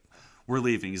 He's like, we're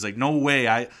leaving. He's like, no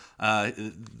way.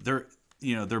 They're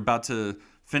about to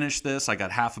finish this. I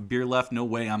got half a beer left. No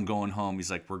way I'm going home.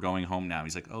 He's like, we're going home now.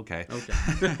 He's like, okay.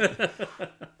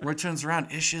 Roy turns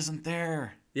around. Ish isn't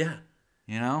there. Yeah.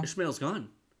 Ishmael's gone.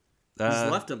 He's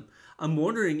left him. I'm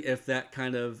wondering if that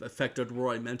kind of affected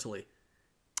Roy mentally,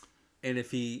 and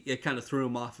if it kind of threw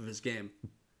him off of his game.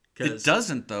 It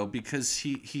doesn't though, because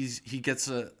he gets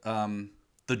the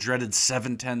dreaded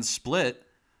 7-10 split.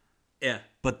 Yeah.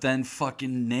 But then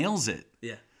fucking nails it.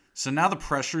 Yeah. So now the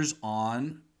pressure's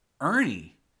on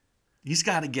Ernie. He's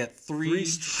got to get three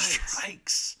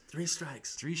strikes. 3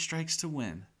 strikes. 3 strikes to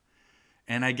win.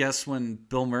 And I guess when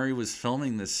Bill Murray was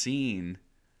filming the scene,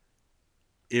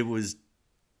 it was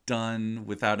done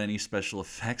without any special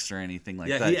effects or anything like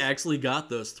that. Yeah, he actually got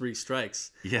those 3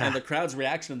 strikes. Yeah. And the crowd's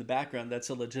reaction in the background, that's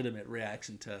a legitimate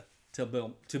reaction to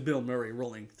Bill Murray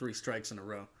rolling 3 strikes in a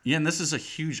row. Yeah, and this is a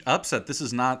huge upset. This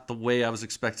is not the way I was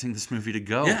expecting this movie to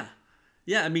go. Yeah.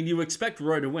 Yeah, I mean, you expect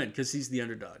Roy to win because he's the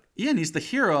underdog. Yeah, and he's the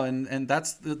hero, and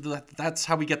that's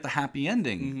how we get the happy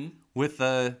ending. Mm-hmm. With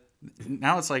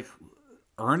now it's like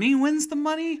Ernie wins the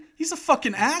money. He's a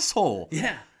fucking asshole.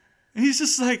 Yeah. And he's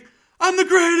just like, I'm the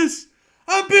greatest.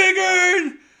 I'm Big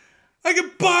Ern. I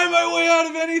can buy my way out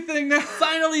of anything now.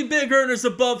 Finally, Big Ern is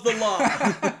above the law.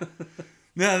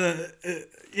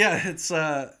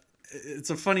 It's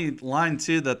a funny line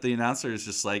too that the announcer is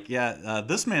just like,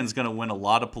 this man's gonna win a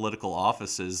lot of political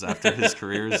offices after his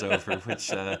career is over, which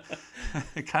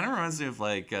it kind of reminds me of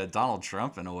like Donald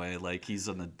Trump in a way. Like he's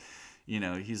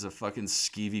he's a fucking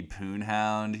skeevy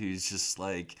poonhound who's just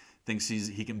like thinks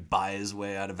he can buy his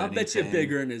way out of anything. I bet you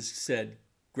Big Ern has said,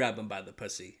 grab him by the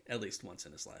pussy at least once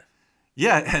in his life.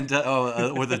 Yeah, and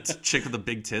where the chick with the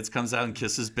big tits comes out and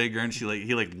kisses Big Ern,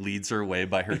 he leads her away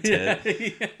by her tit.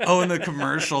 Yeah. Oh, and the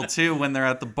commercial too, when they're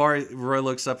at the bar, Roy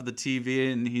looks up at the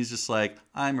TV and he's just like,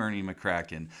 I'm Ernie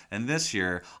McCracken, and this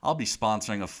year I'll be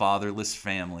sponsoring a fatherless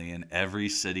family in every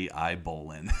city I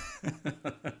bowl in.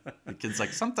 The kid's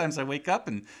like, sometimes I wake up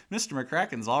and Mr.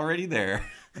 McCracken's already there.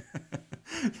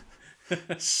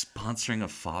 Sponsoring a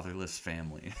fatherless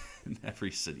family in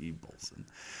every city he bowls in.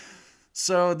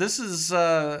 So this is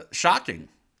shocking.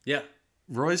 Yeah.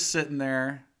 Roy's sitting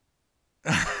there.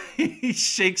 He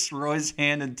shakes Roy's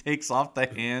hand and takes off the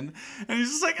hand. And he's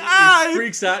just like, He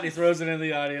freaks out and he throws it in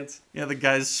the audience. Yeah, the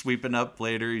guy's sweeping up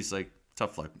later. He's like,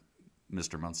 tough luck,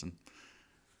 Mr. Munson.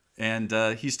 And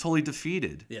he's totally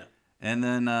defeated. Yeah. And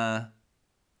then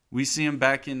we see him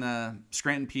back in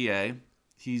Scranton, PA.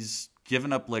 He's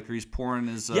giving up liquor. He's pouring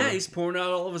his... he's pouring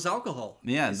out all of his alcohol.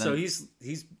 Yeah. And so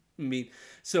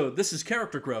so this is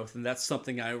character growth, and that's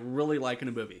something I really like in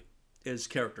a movie, is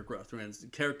character growth. When the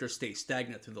character stays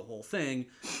stagnant through the whole thing,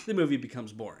 the movie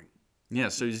becomes boring. Yeah,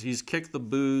 so he's kicked the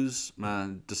booze,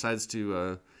 decides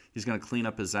to he's going to clean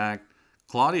up his act.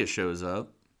 Claudia shows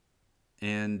up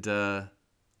and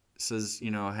says, hey,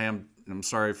 I'm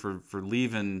sorry for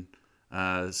leaving.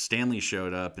 Stanley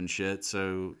showed up and shit,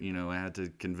 so I had to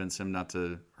convince him not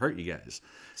to hurt you guys.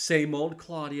 Same old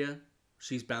Claudia.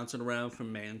 She's bouncing around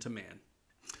from man to man.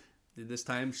 This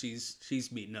time she's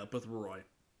meeting up with Roy.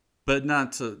 But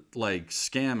not to like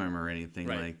scam him or anything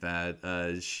right. like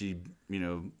that. She,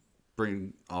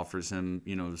 offers him,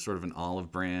 sort of an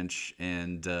olive branch,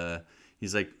 and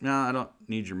he's like, no, I don't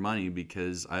need your money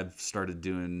because I've started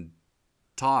doing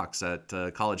talks at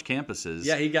college campuses.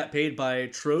 Yeah, he got paid by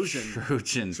Trojan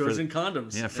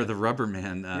condoms. Yeah, for the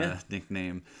Rubberman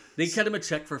nickname. They cut him a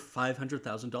check for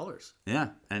 $500,000. Yeah,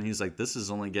 and he's like, this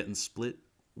is only getting split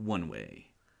one way.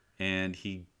 And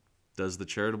he does the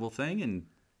charitable thing and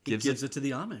gives it to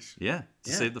the Amish. Yeah,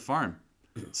 to save the farm.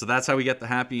 So that's how we get the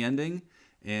happy ending,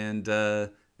 and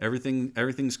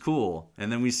everything's cool.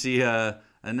 And then we see an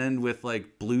end with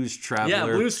like Blues Traveler. Yeah,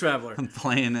 Blues Traveler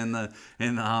playing in the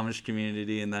Amish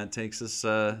community, and that takes us.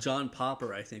 John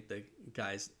Popper, I think the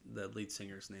lead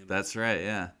singer's name. That's right.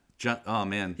 Yeah. Oh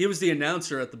man, he was the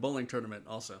announcer at the bowling tournament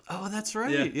also. Oh, that's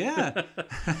right. Yeah.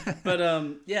 But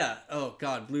oh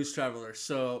god, Blues Traveler.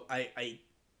 So I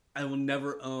will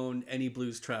never own any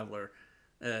Blues Traveler,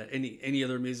 any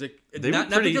other music. They Not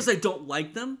were pretty... because I don't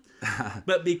like them,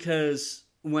 but because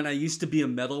when I used to be a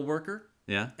metal worker,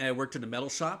 yeah, and I worked in a metal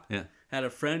shop, yeah, had a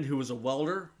friend who was a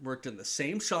welder, worked in the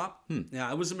same shop. Now,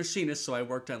 I was a machinist, so I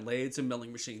worked on lathes and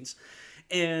milling machines.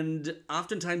 And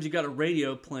oftentimes you got a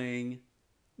radio playing,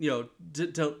 to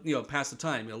pass the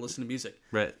time, listen to music.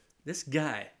 right. This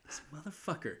guy, this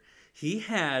motherfucker, he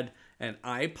had an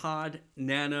iPod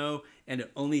Nano, and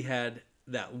it only had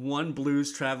that one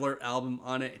Blues Traveler album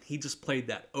on it, and he just played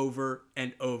that over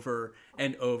and over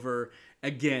and over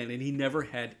again, and he never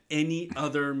had any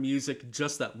other music,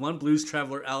 just that one Blues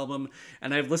Traveler album,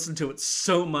 and I've listened to it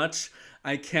so much,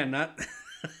 I cannot,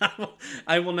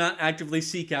 I will not actively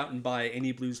seek out and buy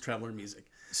any Blues Traveler music.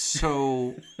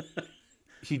 So,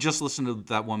 he just listened to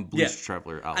that one Blues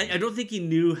Traveler album. I don't think he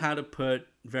knew how to put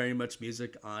very much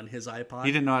music on his iPod.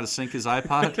 He didn't know how to sync his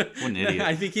iPod? What an idiot.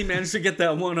 I think he managed to get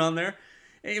that one on there.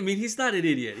 I mean, he's not an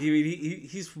idiot.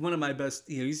 He's one of my best.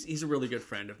 He's a really good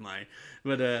friend of mine.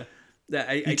 But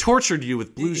he tortured you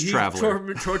with Blues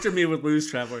Traveler. Tortured me with Blues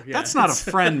Traveler. Yeah. That's not a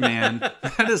friend, man.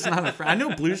 That is not a friend. I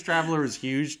know Blues Traveler was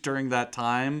huge during that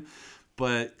time,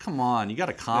 but come on, you got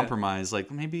to compromise. Yeah. Like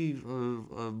maybe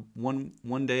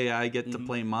one day I get to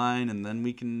play mine, and then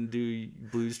we can do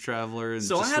Blues Traveler. And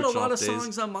so just I had a lot of days.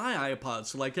 songs on my iPod.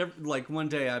 So like one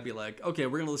day I'd be like, okay,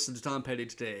 we're gonna listen to Tom Petty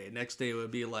today. Next day it would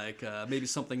be like maybe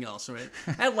something else, right?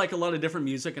 I had like a lot of different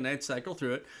music, and I'd cycle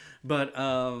through it. But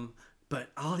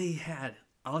all he had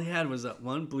was that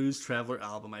one Blues Traveler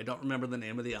album. I don't remember the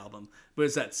name of the album, but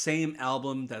it's that same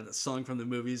album that the song from the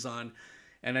movie's on.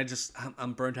 And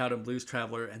I'm burnt out on Blues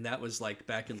Traveler, and that was like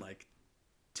back in like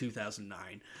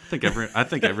 2009. I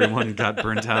think everyone got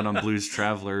burnt out on Blues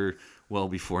Traveler well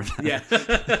before that.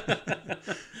 Yeah.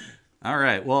 All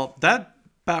right. Well, that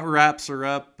about wraps her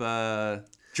up.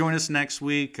 Join us next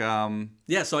week.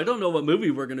 Yeah. So I don't know what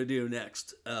movie we're gonna do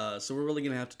next. So we're really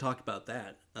gonna have to talk about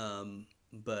that.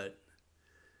 But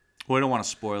we don't want to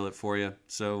spoil it for you.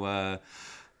 So.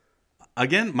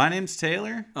 Again, my name's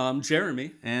Taylor. I'm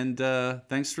Jeremy. And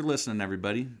thanks for listening,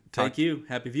 everybody. Thank you.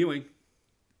 Happy viewing.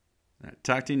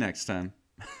 Talk to you next time.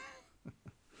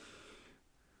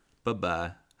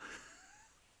 Bye-bye.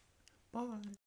 Bye.